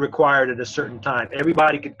would be required at a certain time.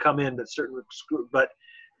 Everybody could come in, but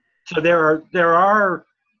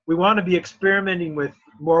we want to be experimenting with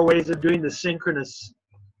more ways of doing the synchronous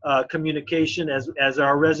communication as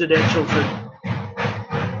our residentials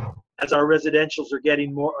are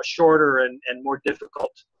getting more shorter and more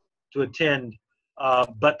difficult to attend.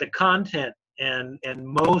 But the content and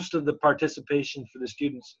most of the participation for the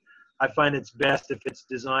students, I find it's best if it's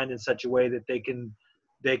designed in such a way that they can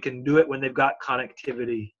do it when they've got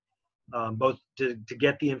connectivity, both to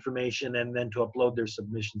get the information and then to upload their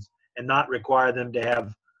submissions, and not require them to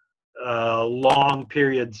have long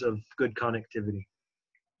periods of good connectivity.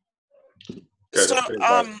 So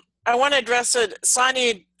I want to address it.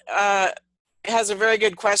 Sani has a very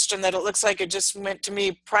good question that it looks like it just went to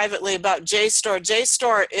me privately about JSTOR.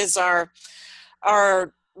 JSTOR is our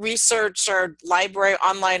research, our library,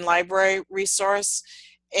 online library resource,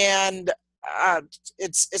 and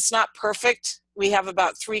it's not perfect. We have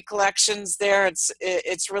about 3 collections there.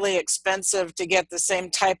 It's really expensive to get the same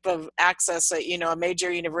type of access that a major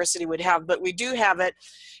university would have, but we do have it.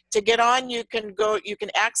 To get on, you can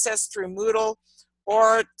access through Moodle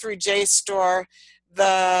or through JSTOR.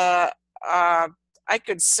 I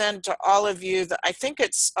could send to all of you I think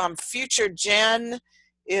it's Future.edu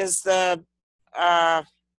is the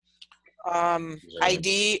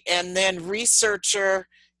ID, and then researcher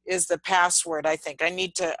is the password. I think I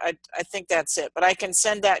think that's it, but I can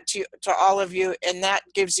send that to all of you, and that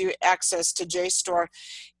gives you access to JSTOR.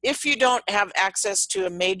 If you don't have access to a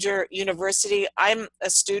major university, I'm a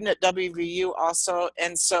student at WVU also,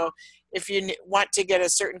 and so if you want to get a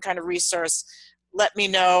certain kind of resource, let me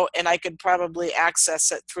know, and I could probably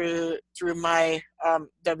access it through my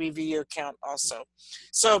WVU account also.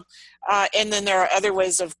 So, and then there are other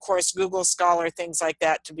ways, of course, Google Scholar, things like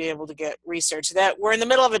that, to be able to get research. That we're in the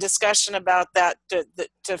middle of a discussion about that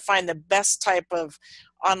to find the best type of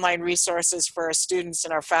online resources for our students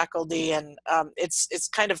and our faculty, and it's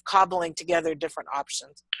kind of cobbling together different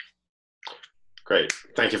options. Great,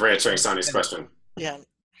 thank you for answering Sani's question. Yeah.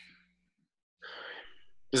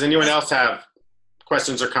 Does anyone else have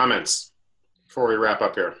questions or comments? before we wrap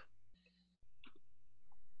up here?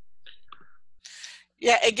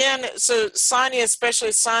 Yeah, again, so Sonny,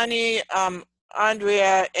 especially Sonny,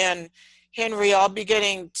 Andrea, and Henry, I'll be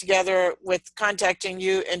getting together with contacting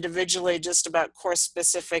you individually just about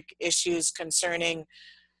course-specific issues concerning,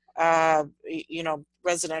 you know,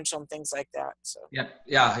 residential and things like that. So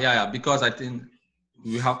Yeah. Because I think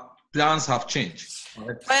plans have changed.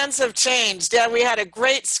 Right? Plans have changed. Yeah, we had a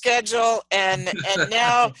great schedule, and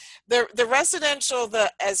now the residential.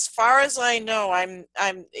 As far as I know, I'm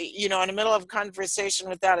you know in the middle of a conversation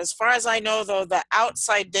with that. As far as I know, though, the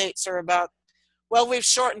outside dates are about. Well, we've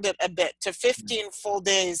shortened it a bit to 15 full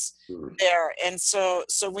days there, and so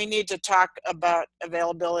we need to talk about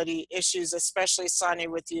availability issues, especially Sonny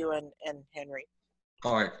with you and Henry.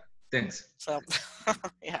 All right. Thanks. So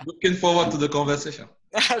yeah. Looking forward to the conversation.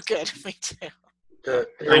 Oh, good. Me too.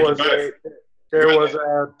 There was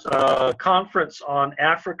a conference on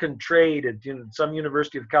African trade at some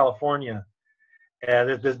University of California,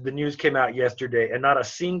 and the news came out yesterday, and not a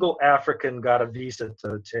single African got a visa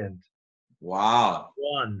to attend. Wow.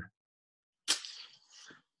 One.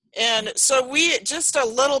 And so we, just a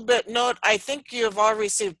little bit note, I think you have all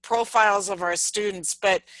received profiles of our students,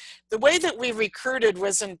 but the way that we recruited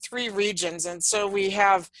was in 3 regions. And so we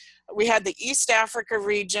had the East Africa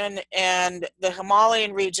region and the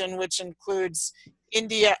Himalayan region, which includes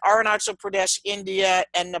India, Arunachal Pradesh, India,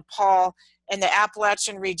 and Nepal, and the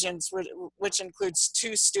Appalachian regions, which includes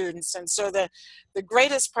 2 students. And so the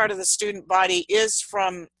greatest part of the student body is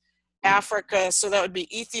from Africa, so that would be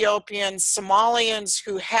Ethiopians, Somalians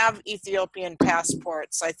who have Ethiopian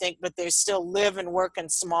passports, I think, but they still live and work in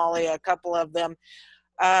Somalia, a couple of them,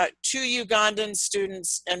 2 Ugandan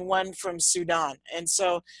students, and 1 from Sudan. And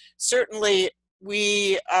so certainly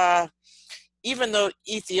we, even though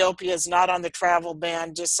Ethiopia is not on the travel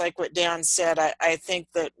ban, just like what Dan said, I think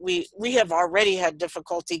that we have already had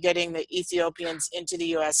difficulty getting the Ethiopians into the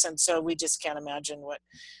U.S., and so we just can't imagine what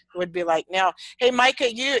it would be like now. Hey,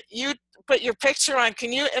 Micah, you put your picture on.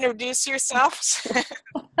 Can you introduce yourselves?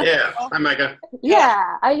 Yeah. Hi, Micah.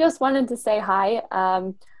 Yeah, I just wanted to say hi.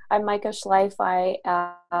 I'm Micah Schleif. I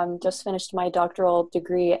just finished my doctoral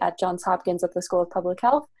degree at Johns Hopkins at the School of Public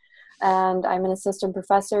Health. And I'm an assistant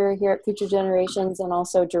professor here at Future Generations and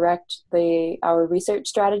also direct our research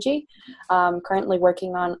strategy. Currently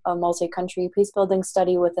working on a multi-country peace-building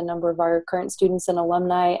study with a number of our current students and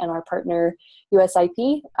alumni and our partner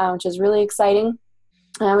USIP, which is really exciting.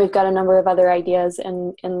 And we've got a number of other ideas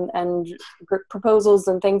and proposals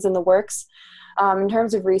and things in the works in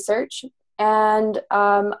terms of research. And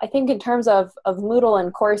I think in terms of Moodle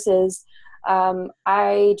and courses,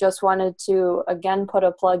 I just wanted to again put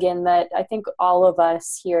a plug in that I think all of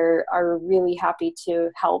us here are really happy to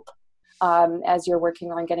help as you're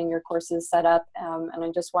working on getting your courses set up, and I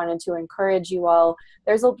just wanted to encourage you all.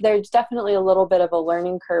 There's definitely a little bit of a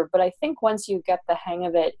learning curve, but I think once you get the hang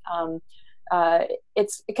of it,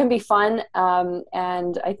 it can be fun,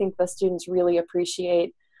 and I think the students really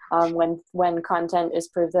appreciate when content is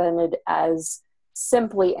presented as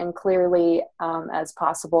simply and clearly as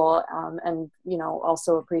possible, and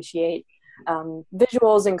also appreciate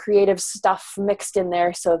visuals and creative stuff mixed in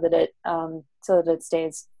there so that it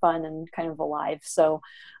stays fun and kind of alive. So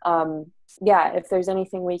yeah, if there's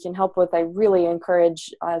anything we can help with, I really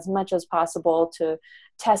encourage as much as possible to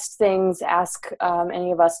test things, ask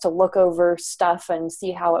any of us to look over stuff and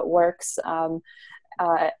see how it works.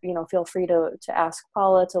 Feel free to ask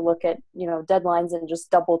Paula to look at, deadlines and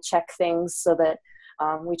just double check things so that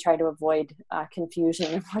we try to avoid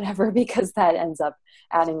confusion and whatever, because that ends up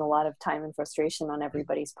adding a lot of time and frustration on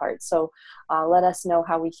everybody's part. So let us know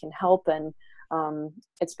how we can help. And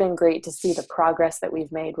it's been great to see the progress that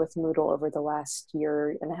we've made with Moodle over the last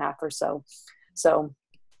year and a half or so. So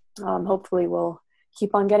hopefully we'll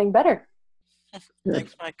keep on getting better.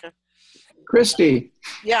 Thanks, Micah. Christy.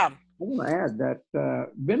 Yeah. I want to add that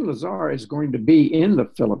Ben Lazar is going to be in the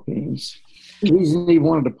Philippines. The reason he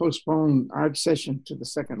wanted to postpone our session to the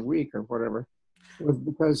second week or whatever was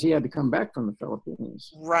because he had to come back from the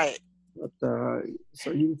Philippines. Right. But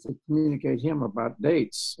so you should communicate him about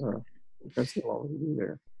dates because he'll already be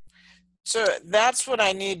there. So that's what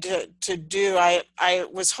I need to do. I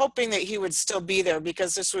was hoping that he would still be there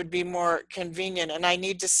because this would be more convenient, and I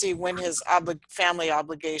need to see when his family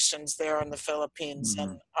obligations there in the Philippines,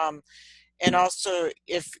 Mm-hmm. and also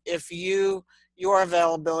if your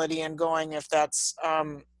availability and going, if that's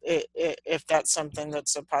something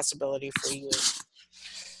that's a possibility for you.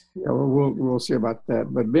 Yeah, well, we'll see about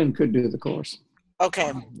that. But Ben could do the course.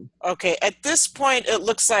 Okay. Okay. At this point, it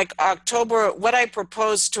looks like October, what I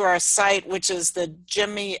proposed to our site, which is the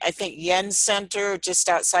Jimmy, I think, Yen Center just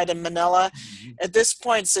outside of Manila. At this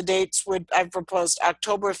point, the dates I've proposed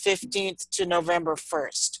October 15th to November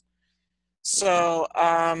 1st. So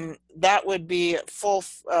that would be full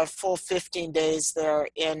 15 days there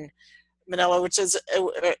in Manila, which is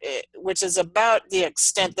about the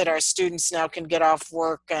extent that our students now can get off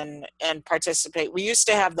work and participate. We used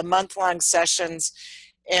to have the month-long sessions,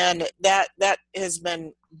 and that has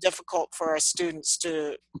been difficult for our students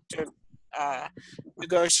to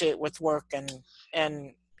negotiate with work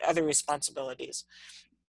and other responsibilities.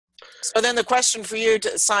 So then the question for you,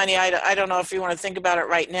 Sani, I don't know if you want to think about it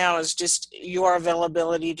right now, is just your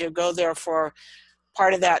availability to go there for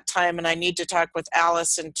part of that time. And I need to talk with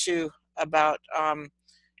Allison too about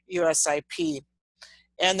USIP.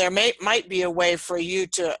 And there might be a way for you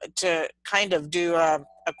to kind of do a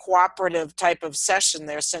cooperative type of session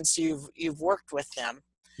there, since you've worked with them.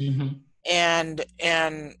 Mm-hmm. And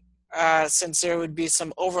since there would be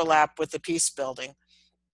some overlap with the peace building.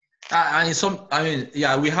 I mean,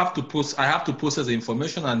 yeah, I have to process the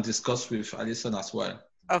information and discuss with Alison as well.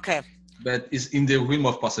 Okay. But it's in the realm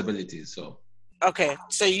of possibilities, so. Okay,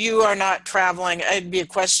 so you are not traveling. It'd be a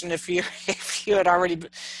question if you had already,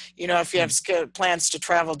 if you have plans to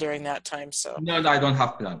travel during that time. So. No, I don't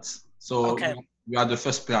have plans. So okay. You are the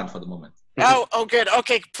first plan for the moment. Oh, good.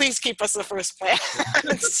 Okay, please keep us the first plan.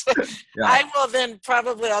 So yeah. I will then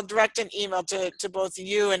I'll direct an email to both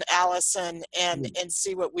you and Allison and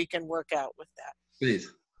see what we can work out with that.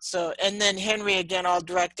 Please. So, and then Henry, again, I'll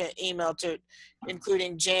direct an email to,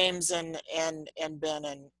 including James and Ben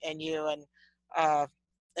and you and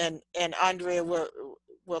Andrea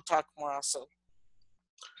we'll talk more also.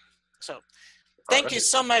 So. Thank you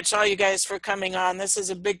so much, all you guys, for coming on. This is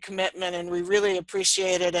a big commitment, and we really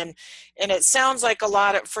appreciate it. And it sounds like a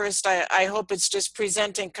lot at first. I hope it's just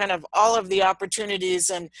presenting kind of all of the opportunities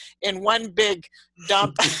in one big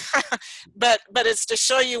dump. but it's to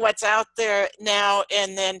show you what's out there now,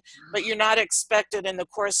 but you're not expected in the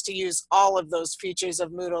course to use all of those features of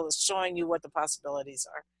Moodle. It's showing you what the possibilities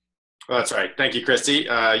are. Well, that's right. Thank you, Christy.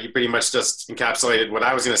 You pretty much just encapsulated what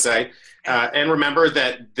I was going to say. And remember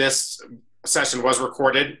that this session was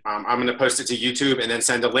recorded. I'm going to post it to YouTube and then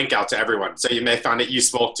send a link out to everyone. So you may find it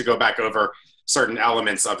useful to go back over certain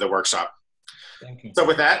elements of the workshop. Thank you. So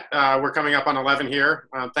with that, we're coming up on 11 here.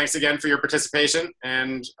 Thanks again for your participation.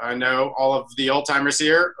 And I know all of the old timers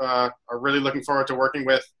here are really looking forward to working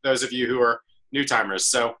with those of you who are new timers.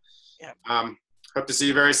 So hope to see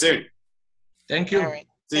you very soon. Thank you. All right.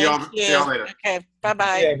 See you all later. Okay. Bye-bye.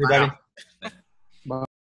 Hey, everybody. Bye.